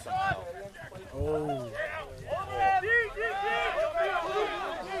 Somehow. Oh.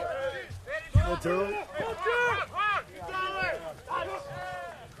 No turtle.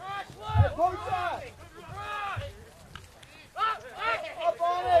 Up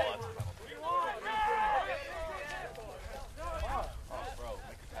on it!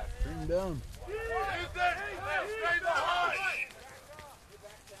 Bring him down.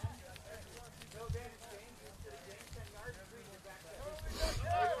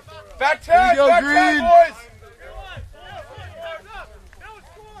 Back 10, go, back Green. 10, boys!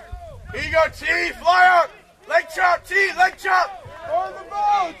 Here you go, T, fly out! Leg chop, T, leg chop! Burn the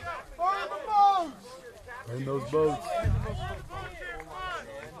boats! Burn the boats! Burn those boats.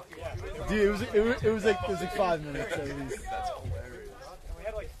 Dude, it was like 5 minutes at least. That's hilarious.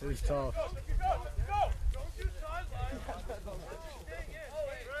 It was tough.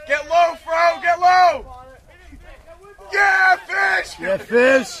 Get low, Fro, get low! Yeah, fish! Yeah,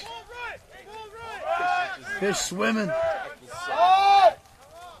 fish. Fish swimming. Oh!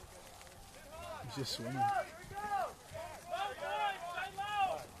 He's just swimming.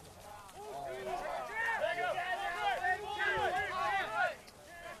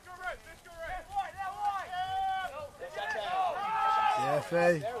 Yeah,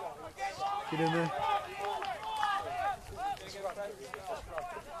 Faye. Get in there.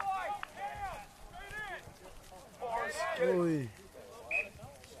 Holy.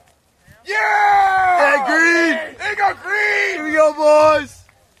 Yeah! Yeah, Green. There you go, Green! Here we go, boys.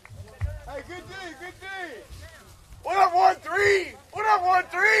 Hey, good D, good D! What up, 1-3? What up,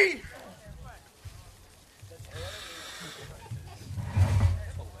 1-3?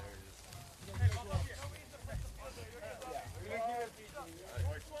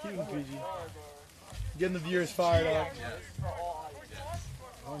 Keep him PG. Getting the viewers fired up.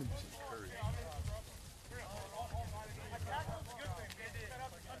 100%.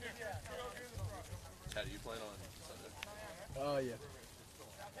 Chad, are you playing on Sunday? Oh, yeah.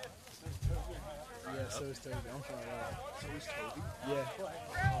 Yeah, so is Toby. I'm fired up. So is Toby? Yeah.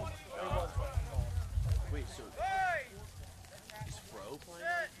 Wait, so is Fro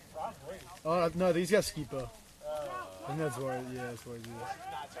playing? Oh, no, he's got Skipo. I think that's where, yeah, that's where he is.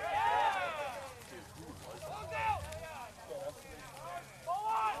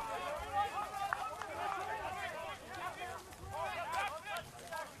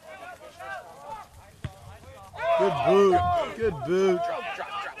 Good boot. Good boot.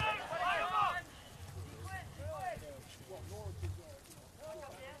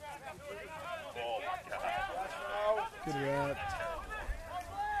 Good wrap.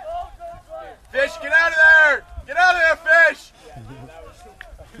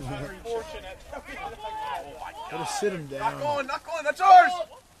 Unfortunate. Gotta sit him down. Not going, that's ours!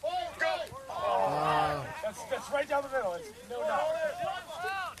 Go! That's right down the middle. It's no doubt.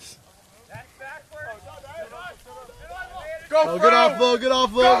 Go, Oh, good offload, good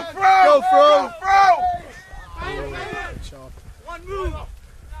offload. Go, Fro! Good chop. One move!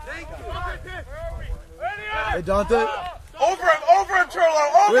 Thank you. Hey, Dante. Over him, Turlo!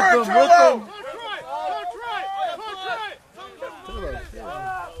 Over him, With him, Turlo! with him.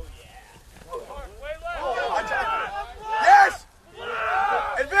 Yes!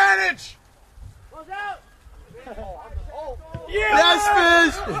 Advantage! Yes,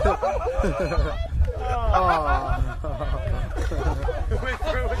 fish! Went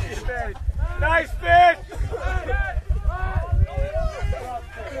through with the advantage. Nice fish!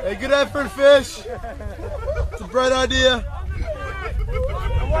 Hey, good effort, fish. It's a bright idea.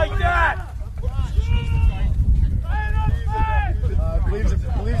 I like that! Believes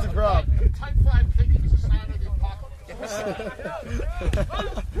the crop. Type 5 picking is a sign of the apocalypse.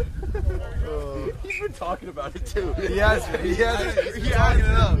 He's been talking about it too. He has it. He's talking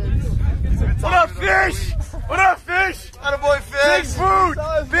it up. What up, fish? What up, fish? Attaboy, fish.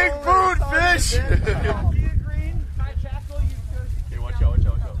 Big food, fish! Hey, watch out.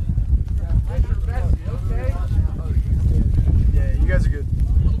 Yeah, you guys are good.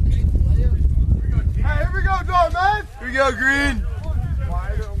 Hey, here we go, dog, man! Here we go, Green.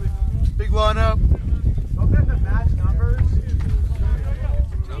 Why are there only... Big lineup. Don't have to match numbers.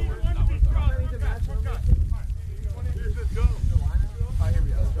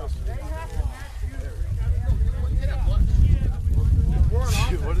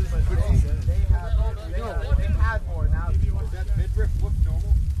 What is my They had more now. Is that midriff look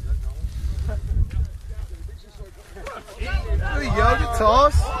normal? Is that normal? There we go, good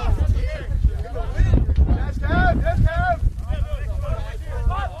toss. Yes, Kev!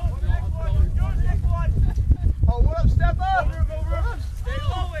 Oh, what up, step up! Stay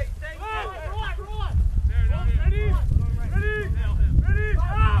low, wait. Stay low. Ready?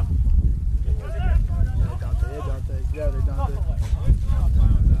 Stop! Hey, Dante. Get out of there, Dante.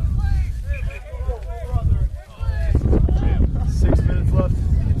 6 minutes left.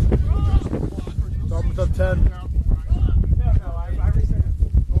 Dolphins up 10.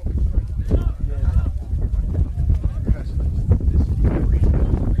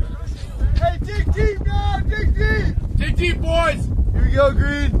 Hey, dig deep, man! Dig deep! Dig deep, boys! Here we go,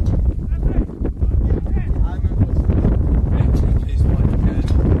 Green.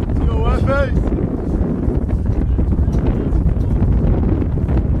 Let's go, West Bay!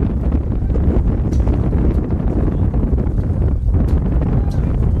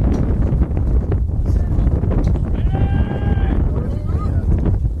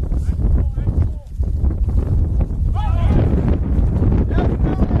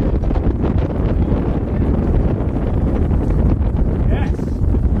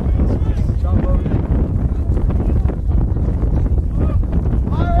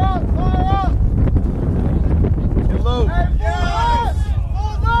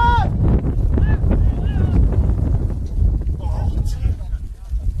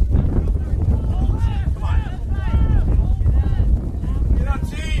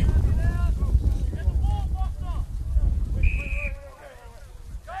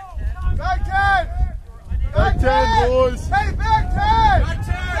 Back 10, boys. Hey, back 10! Back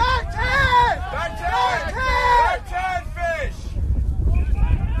 10! Back 10! Back 10! Back 10, fish!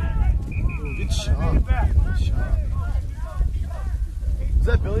 Ooh, good shot. Good shot. Is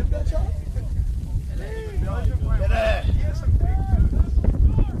that Billy with that shot?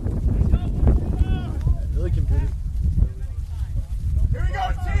 Billy can beat it. Here we go,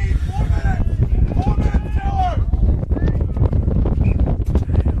 team! 4 minutes! 4 minutes, killer!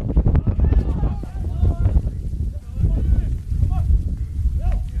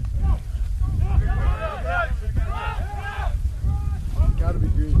 Gotta be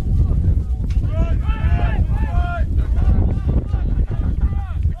green.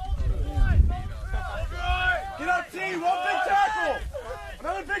 Get up, team! One big tackle!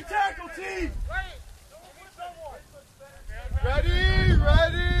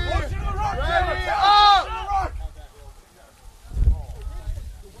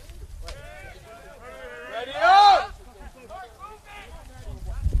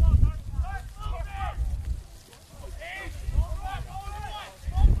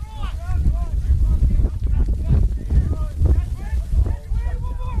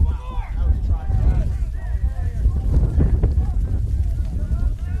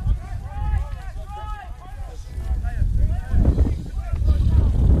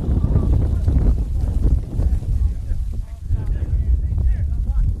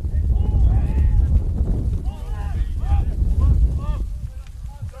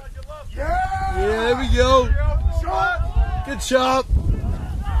 Good shot.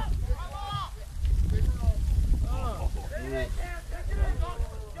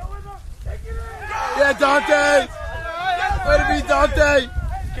 Yeah, Dante. Way to be Dante.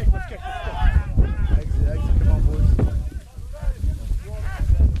 Exit, exit, come on, boys.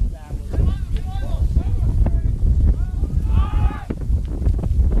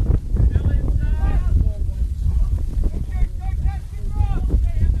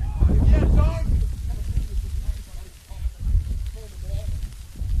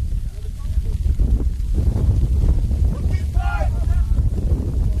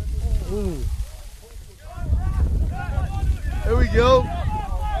 Ooh. There we go.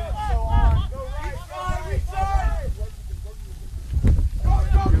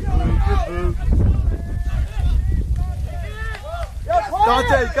 Good boot.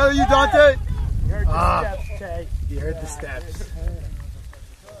 Dante, go you, Dante. You heard the steps, Tay. You heard the steps.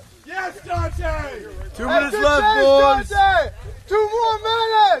 Yes, Dante! 2 minutes left, boys. Dante! 2 more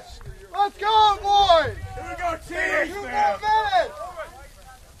minutes! Let's go, boys! Here we go, team! 2 more minutes!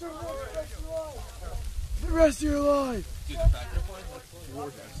 The rest of your life. Dude, the backup line, like 4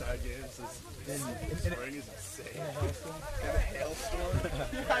 outside games in spring is insane. And a hailstorm.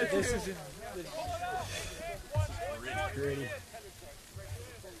 This is gritty.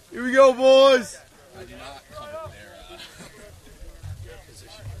 Here we go, boys. I do not covet their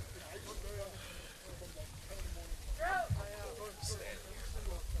position.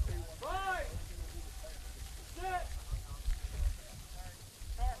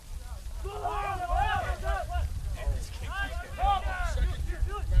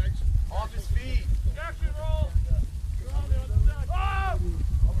 Off his feet.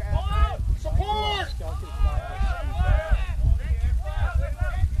 Support!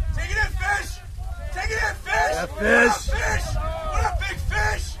 Take it in, fish! Take it in, fish! Yeah, fish. What a fish! What a big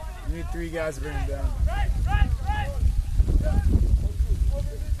fish! You need 3 guys to bring him down.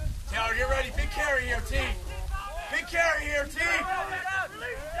 Taylor, get ready. Big carry here, team. Big carry here, team.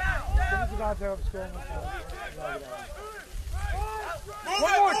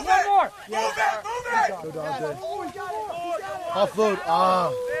 Move it! Go Dante. Offload. Ah.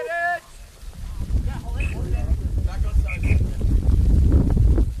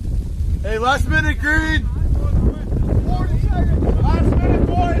 Hey, last minute, Green. 40 seconds. Last minute,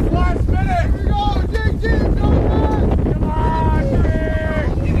 boys. Last minute. Here we go. Dig deep. Go ahead. Come on,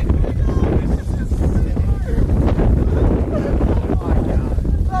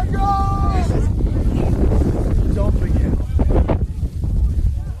 let's go. Dumping it.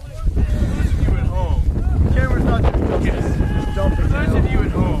 You at home. Camera's not just dumping it. Just dumping it. Imagine you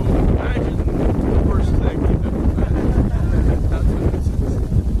at home. Imagine the worst thing you've ever done.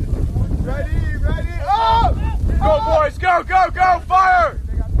 Ready. Oh! Go, boys. Go. Fire!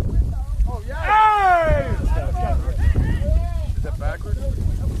 Oh, yeah. Hey! Is that backwards?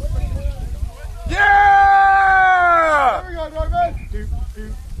 Yeah! There we go, Norman.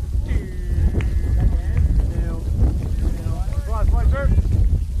 Last play, sir.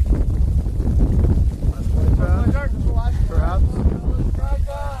 Perhaps.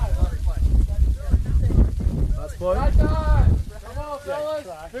 Last play. Come on, fellas.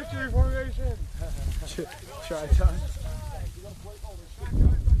 Victory formation. Try time.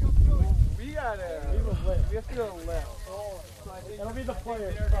 We gotta. We have to go left. That'll be the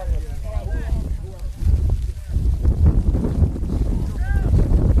player.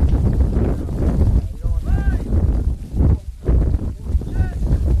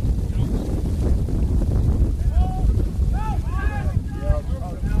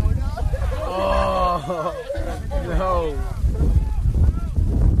 Oh, no.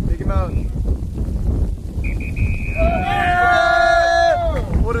 Take him out.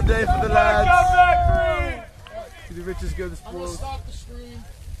 What a day for the lads. See the riches go this blows. Stop the screen.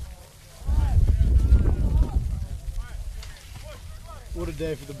 What a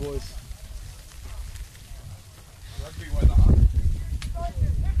day for the boys.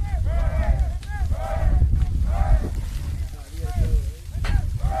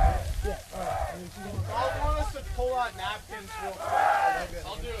 I want us to pull out napkins real quick.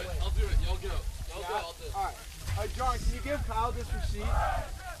 I'll do it. Y'all go. I'll do it. Alright. John, can you give Kyle this receipt?